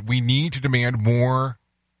 but we need to demand more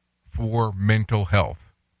for mental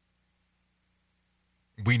health.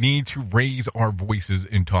 We need to raise our voices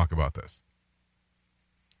and talk about this.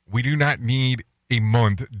 We do not need a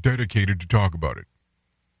month dedicated to talk about it.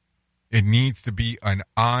 It needs to be an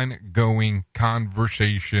ongoing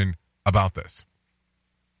conversation about this.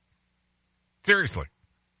 Seriously.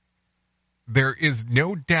 There is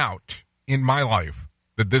no doubt in my life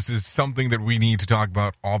that this is something that we need to talk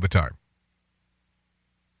about all the time.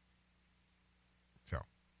 So,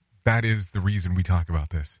 that is the reason we talk about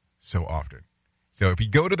this so often. So, if you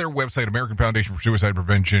go to their website, American Foundation for Suicide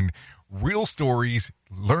Prevention, real stories,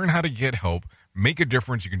 learn how to get help, make a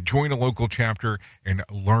difference. You can join a local chapter and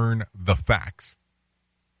learn the facts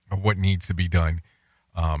of what needs to be done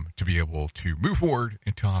to be able to move forward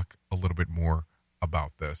and talk a little bit more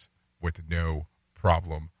about this with no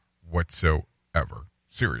problem whatsoever.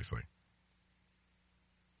 Seriously.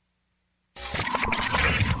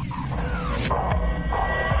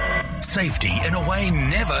 Safety in a way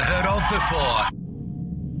never heard of before.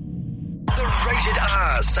 The Rated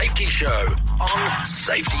R Safety Show on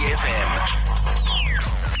Safety FM.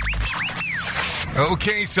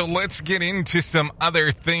 Okay, so let's get into some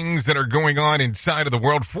other things that are going on inside of the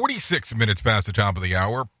world. 46 minutes past the top of the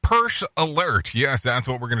hour. Purse alert. Yes, that's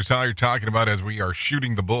what we're going to start talking about as we are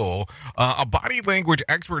shooting the bull. A body language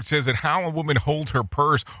expert says that how a woman holds her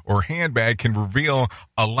purse or handbag can reveal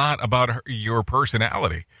a lot about your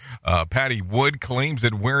personality. Patty Wood claims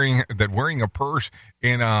that wearing a purse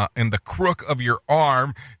in the crook of your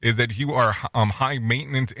arm is that you are high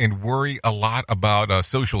maintenance and worry a lot about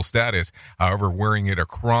social status. However, wearing it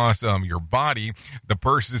across your body, the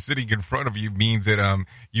purse is sitting in front of you, means that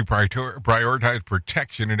you prioritize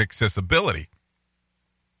protection and accessibility.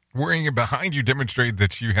 Wearing it behind you demonstrates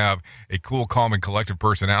that you have a cool, calm, and collective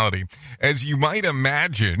personality. As you might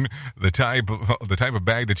imagine, the type of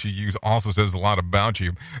bag that you use also says a lot about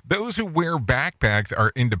you. Those who wear backpacks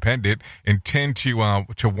are independent and tend to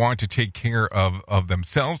want to take care of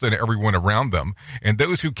themselves and everyone around them. And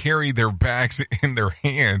those who carry their bags in their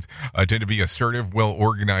hands tend to be assertive,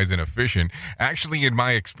 well-organized, and efficient. Actually, in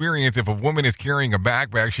my experience, if a woman is carrying a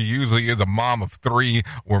backpack, she usually is a mom of 3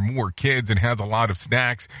 or more kids and has a lot of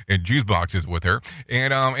snacks and juice boxes with her,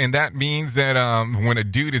 and that means that when a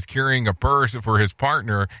dude is carrying a purse for his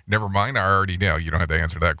partner, never mind, I already know. You don't have to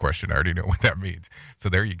answer that question. I already know what that means. So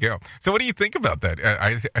there you go. So what do you think about that?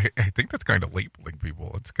 I think that's kind of labeling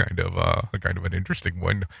people. It's kind of an interesting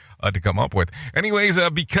one to come up with. Anyways,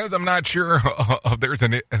 because I'm not sure there's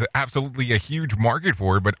absolutely a huge market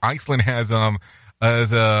for it, but Iceland has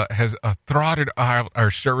throttled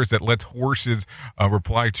our service that lets horses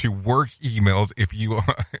reply to work emails if you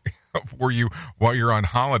for you while you're on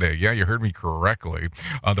holiday. Yeah, you heard me correctly.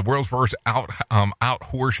 The world's first out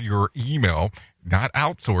horse your email. Not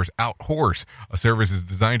outsource, out horse. A service is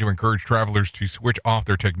designed to encourage travelers to switch off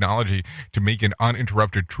their technology to make an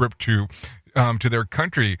uninterrupted trip to their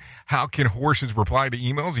country. How can horses reply to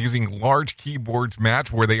emails? Using large keyboards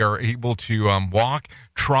match where they are able to walk,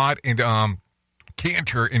 trot, and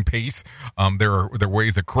canter and pace. There are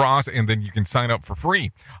ways across, and then you can sign up for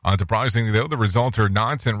free. Surprisingly, though, the results are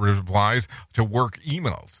nonsense replies to work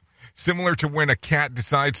emails. Similar to when a cat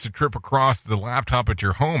decides to trip across the laptop at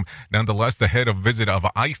your home. Nonetheless, the head of Visit of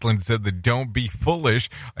Iceland said that don't be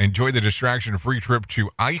foolish. Enjoy the distraction-free trip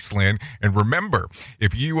to Iceland. And remember,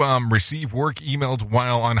 if you receive work emails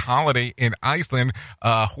while on holiday in Iceland,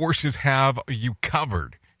 horses have you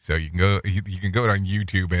covered. So you can go on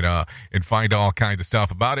YouTube and find all kinds of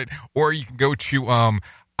stuff about it, or you can go to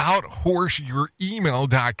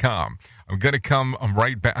outhorseyouremail.com. I'm going to come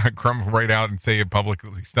right out and say it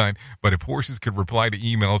publicly stunned, but if horses could reply to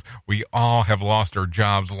emails, we all have lost our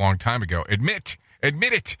jobs a long time ago. Admit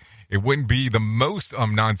it. It wouldn't be the most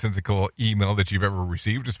nonsensical email that you've ever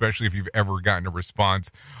received, especially if you've ever gotten a response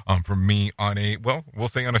from me on we'll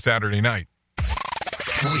say on a Saturday night.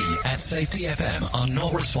 We at Safety FM are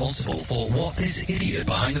not responsible for what this idiot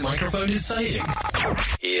behind the microphone is saying.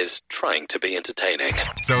 He is trying to be entertaining.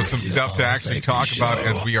 So some stuff to actually talk about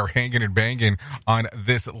as we are hanging and banging on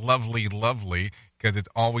this lovely, because it's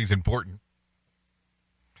always important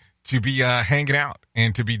to be hanging out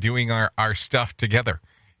and to be doing our stuff together.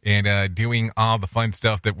 And doing all the fun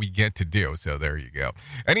stuff that we get to do. So there you go.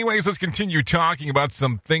 Anyways, let's continue talking about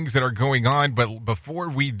some things that are going on. But before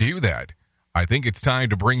we do that, I think it's time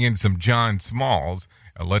to bring in some John Smalls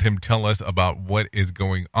and let him tell us about what is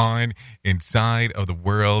going on inside of the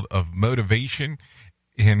world of motivation.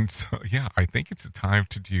 And so, yeah, I think it's the time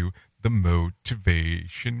to do the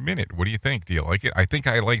Motivation Minute. What do you think? Do you like it? I think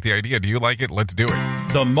I like the idea. Do you like it? Let's do it.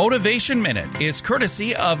 The Motivation Minute is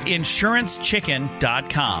courtesy of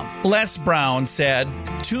InsuranceChicken.com. Les Brown said,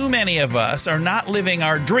 "Too many of us are not living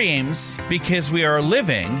our dreams because we are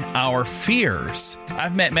living our fears."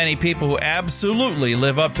 I've met many people who absolutely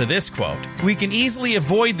live up to this quote. We can easily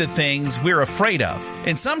avoid the things we're afraid of,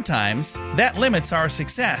 and sometimes that limits our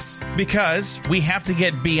success because we have to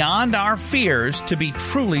get beyond our fears to be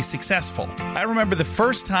truly successful. I remember the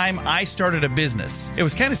first time I started a business. It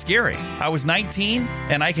was kind of scary. I was 19,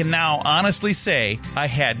 and I can now honestly say I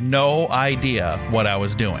had no idea what I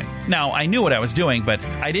was doing. Now, I knew what I was doing, but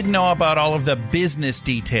I didn't know about all of the business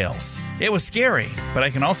details. It was scary, but I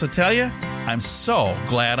can also tell you, I'm so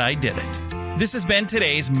glad I did it. This has been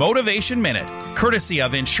today's Motivation Minute, courtesy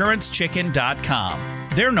of InsuranceChicken.com.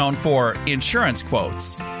 They're known for insurance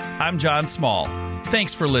quotes. I'm John Small.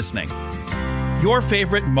 Thanks for listening. Your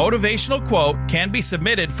favorite motivational quote can be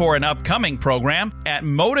submitted for an upcoming program at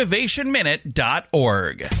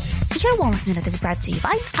motivationminute.org. Your Wellness Minute is brought to you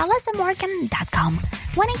by AlysaMorgan.com.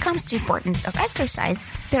 When it comes to the importance of exercise,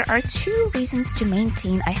 there are 2 reasons to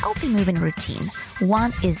maintain a healthy moving routine.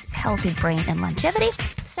 One is healthy brain and longevity.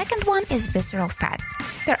 Second one is visceral fat.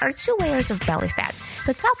 There are 2 layers of belly fat.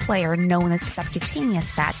 The top layer, known as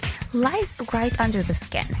subcutaneous fat, lies right under the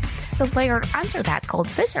skin. The layer under that, called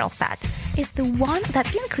visceral fat, is the one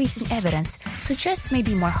that increasing evidence suggests may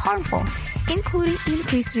be more harmful, including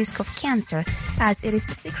increased risk of cancer, as it is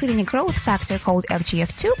secreting a growth factor called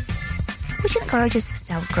FGF2, which encourages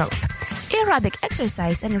cell growth. Aerobic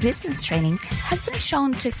exercise and resistance training has been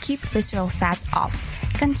shown to keep visceral fat off.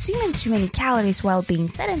 Consuming too many calories while being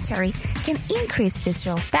sedentary can increase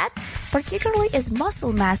visceral fat, particularly as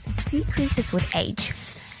muscle mass decreases with age.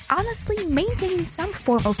 Honestly, maintaining some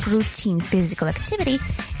form of routine physical activity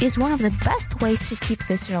is one of the best ways to keep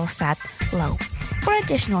visceral fat low. For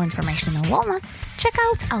additional information on wellness, check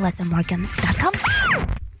out alessamorgan.com.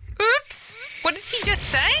 Oops! What did he just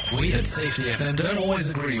say? We at Safety FM don't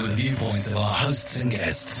always agree with viewpoints of our hosts and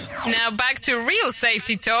guests. Now back to real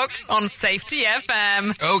safety talk on Safety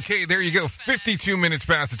FM. Okay, there you go. 52 minutes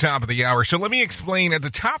past the top of the hour. So let me explain. At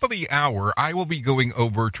the top of the hour, I will be going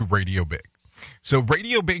over to Radio Big. So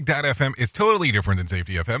RadioBig.fm is totally different than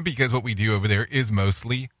Safety FM because what we do over there is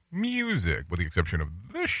mostly music, with the exception of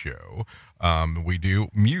this show. We do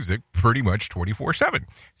music pretty much 24/7.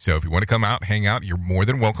 So if you want to come out, hang out, you're more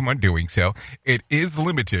than welcome on doing so. It is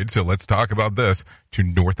limited, so let's talk about this, to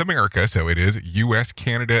North America. So it is U.S.,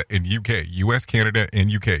 Canada, and U.K. U.S., Canada,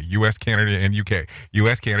 and U.K. U.S., Canada, and U.K.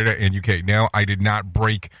 U.S., Canada, and U.K. Now, I did not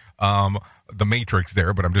break the matrix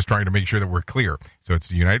there, but I'm just trying to make sure that we're clear. So it's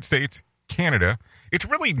the United States, Canada. It's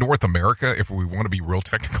really North America, if we want to be real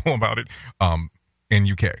technical about it, and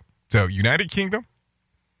UK. So United Kingdom,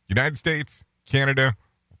 United States, Canada,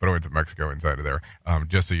 but I went to Mexico inside of there,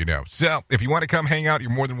 just so you know. So if you want to come hang out, you're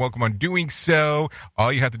more than welcome on doing so.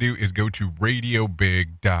 All you have to do is go to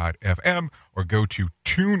radiobig.fm or go to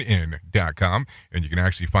tunein.com, and you can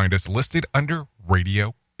actually find us listed under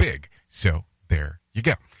Radio Big. So there you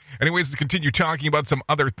go. Anyways, let's continue talking about some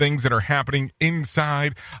other things that are happening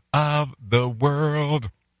inside of the world.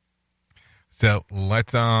 So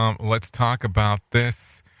let's talk about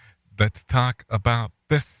this. Let's talk about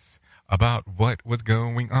this, about what was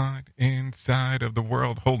going on inside of the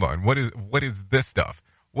world. Hold on. What is this stuff?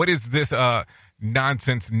 What is this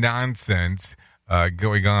nonsense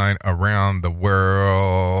going on around the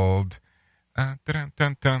world?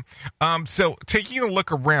 So taking a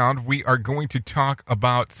look around, we are going to talk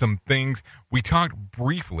about some things. We talked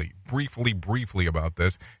briefly about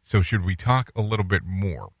this. So should we talk a little bit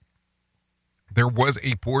more? There was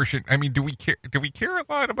a portion. I mean, do we care a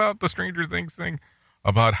lot about the Stranger Things thing,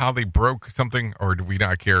 about how they broke something, or do we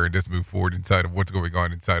not care and just move forward inside of what's going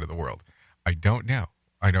on inside of the world? I don't know.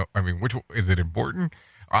 I mean, which is it important?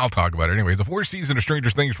 I'll talk about it anyways. The fourth season of Stranger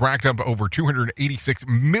Things racked up over 286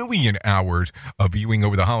 million hours of viewing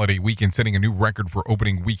over the holiday weekend, setting a new record for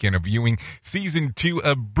opening weekend of viewing. Season 2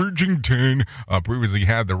 of Bridgerton previously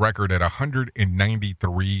had the record at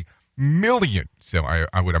 193 million. So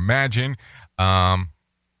I would imagine that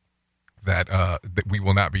we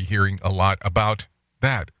will not be hearing a lot about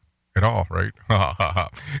that at all, right?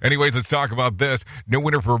 Anyways, let's talk about this. No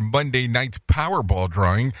winner for Monday night's Powerball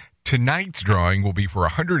drawing. Tonight's drawing will be for a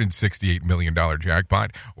 $168 million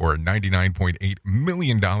jackpot or a $99.8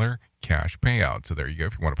 million cash payout. So there you go.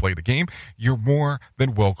 If you want to play the game, you're more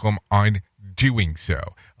than welcome on doing so.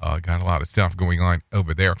 Got a lot of stuff going on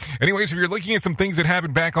over there. Anyways, if you're looking at some things that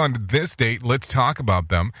happened back on this date, let's talk about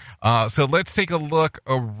them. So let's take a look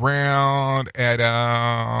around at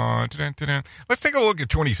let's take a look at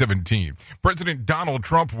 2017. President Donald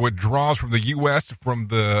Trump withdraws from the U.S. from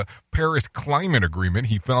the Paris Climate Agreement.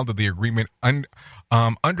 He felt that the agreement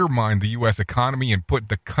undermined the U.S. economy and put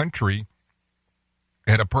the country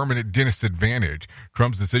at a permanent disadvantage.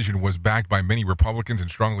 Trump's decision was backed by many Republicans and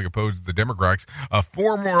strongly opposed the Democrats. A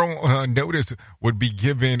formal notice would be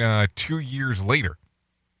given 2 years later.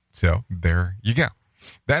 So there you go.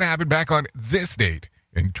 That happened back on this date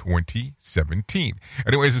in 2017.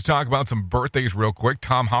 Anyways, let's talk about some birthdays real quick.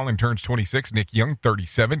 Tom Holland turns 26, Nick Young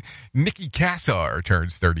 37, Nikki Kassar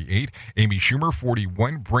turns 38, Amy Schumer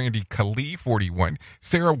 41, Brandi Khalil 41,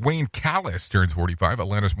 Sarah Wayne Callis turns 45,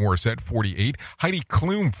 Alanis Morissette 48, Heidi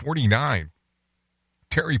Klum 49,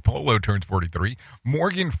 Terry Polo turns 43.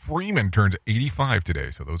 Morgan Freeman turns 85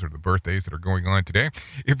 today. So those are the birthdays that are going on today.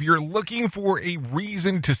 If you're looking for a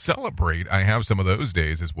reason to celebrate, I have some of those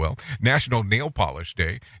days as well. National Nail Polish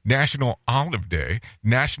Day, National Olive Day,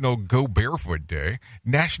 National Go Barefoot Day,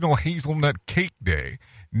 National Hazelnut Cake Day,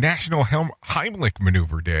 National Heimlich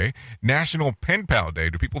Maneuver Day, National Pen Pal Day.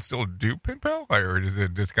 Do people still do pen pal, or is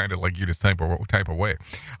it just kind of like you just type away?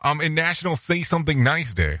 And National Say Something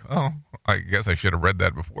Nice Day. Oh, I guess I should have read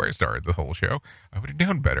that before I started the whole show. I would have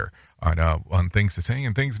known better. on things to say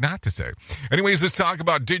and things not to say. Anyways, let's talk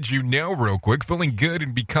about Did You Know real quick. Feeling good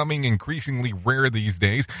and becoming increasingly rare these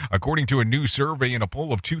days. According to a new survey in a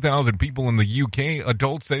poll of 2,000 people in the UK,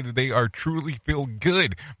 adults say that they are truly feel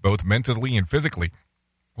good, both mentally and physically.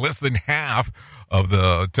 Less than half of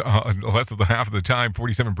the time,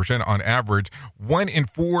 47% on average. 1 in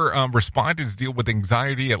 4 respondents deal with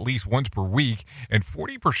anxiety at least once per week, and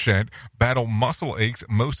 40% battle muscle aches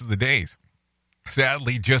most of the days.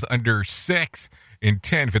 Sadly, just under 6 in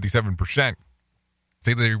 10, 57%,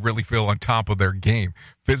 say they really feel on top of their game.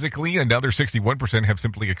 Physically, another 61% have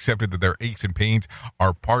simply accepted that their aches and pains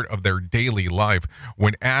are part of their daily life.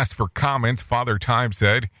 When asked for comments, Father Time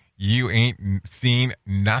said, "You ain't seen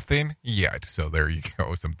nothing yet." So there you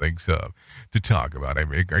go. Some things to talk about. I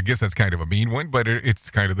mean, I guess that's kind of a mean one, but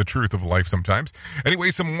it's kind of the truth of life sometimes.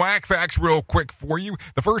 Anyway, some whack facts real quick for you.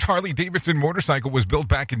 The first Harley-Davidson motorcycle was built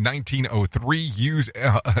back in 1903. Used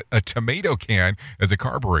a tomato can as a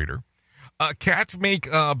carburetor. Cats make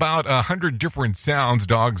about 100 different sounds.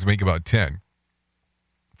 Dogs make about 10.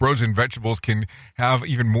 Frozen vegetables can have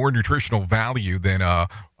even more nutritional value than a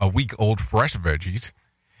week-old fresh veggies.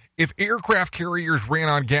 If aircraft carriers ran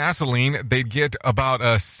on gasoline, they'd get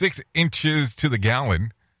about 6 inches to the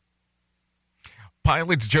gallon.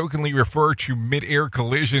 Pilots jokingly refer to mid-air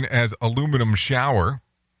collision as aluminum shower.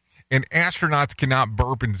 And astronauts cannot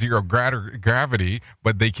burp in zero gravity,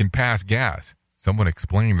 but they can pass gas. Someone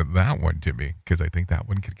explained that one to me, because I think that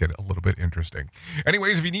one could get a little bit interesting.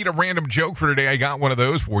 Anyways, if you need a random joke for today, I got one of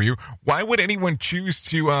those for you. Why would anyone choose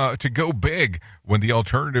to go big when the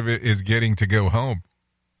alternative is getting to go home?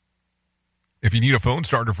 If you need a phone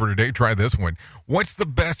starter for today, try this one. What's the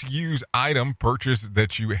best used item purchase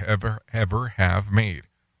that you ever have made?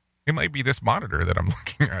 It might be this monitor that I'm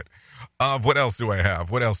looking at. What else do I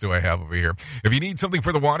have? What else do I have over here? If you need something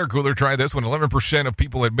for the water cooler, try this one. 11% of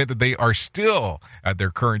people admit that they are still at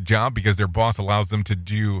their current job because their boss allows them to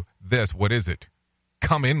do this. What is it?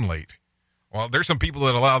 Come in late. Well, there's some people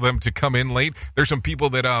that allow them to come in late. There's some people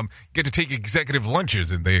that get to take executive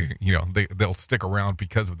lunches, and they'll stick around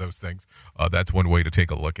because of those things. That's one way to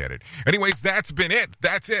take a look at it. Anyways, that's been it.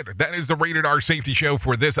 That's it. That is the Rated R Safety Show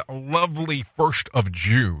for this lovely 1st of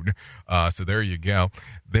June. So there you go.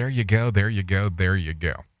 There you go. There you go. There you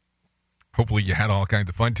go. Hopefully you had all kinds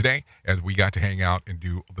of fun today as we got to hang out and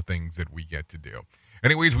do the things that we get to do.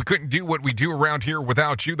 Anyways, we couldn't do what we do around here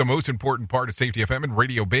without you, the most important part of Safety FM and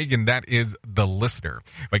Radio Big, and that is the listener.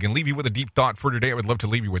 If I can leave you with a deep thought for today, I would love to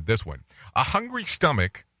leave you with this one. A hungry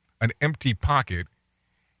stomach, an empty pocket,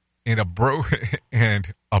 and a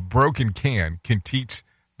broken can teach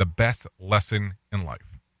the best lesson in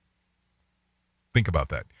life. Think about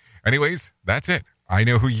that. Anyways, that's it. I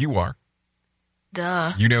know who you are.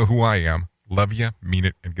 Duh. You know who I am. Love you, mean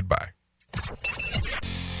it, and goodbye.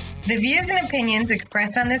 The views and opinions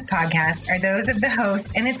expressed on this podcast are those of the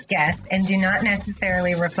host and its guest and do not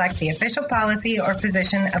necessarily reflect the official policy or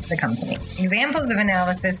position of the company. Examples of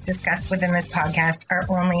analysis discussed within this podcast are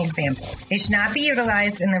only examples. They should not be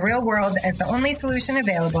utilized in the real world as the only solution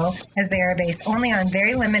available, as they are based only on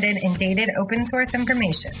very limited and dated open source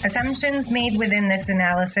information. Assumptions made within this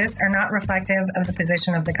analysis are not reflective of the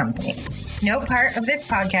position of the company. No part of this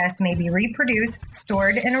podcast may be reproduced,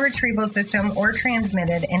 stored in a retrieval system, or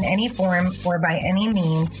transmitted in any form or by any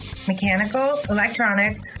means, mechanical,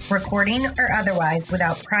 electronic, recording, or otherwise,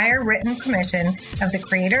 without prior written permission of the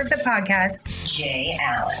creator of the podcast, Jay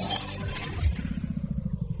Allen.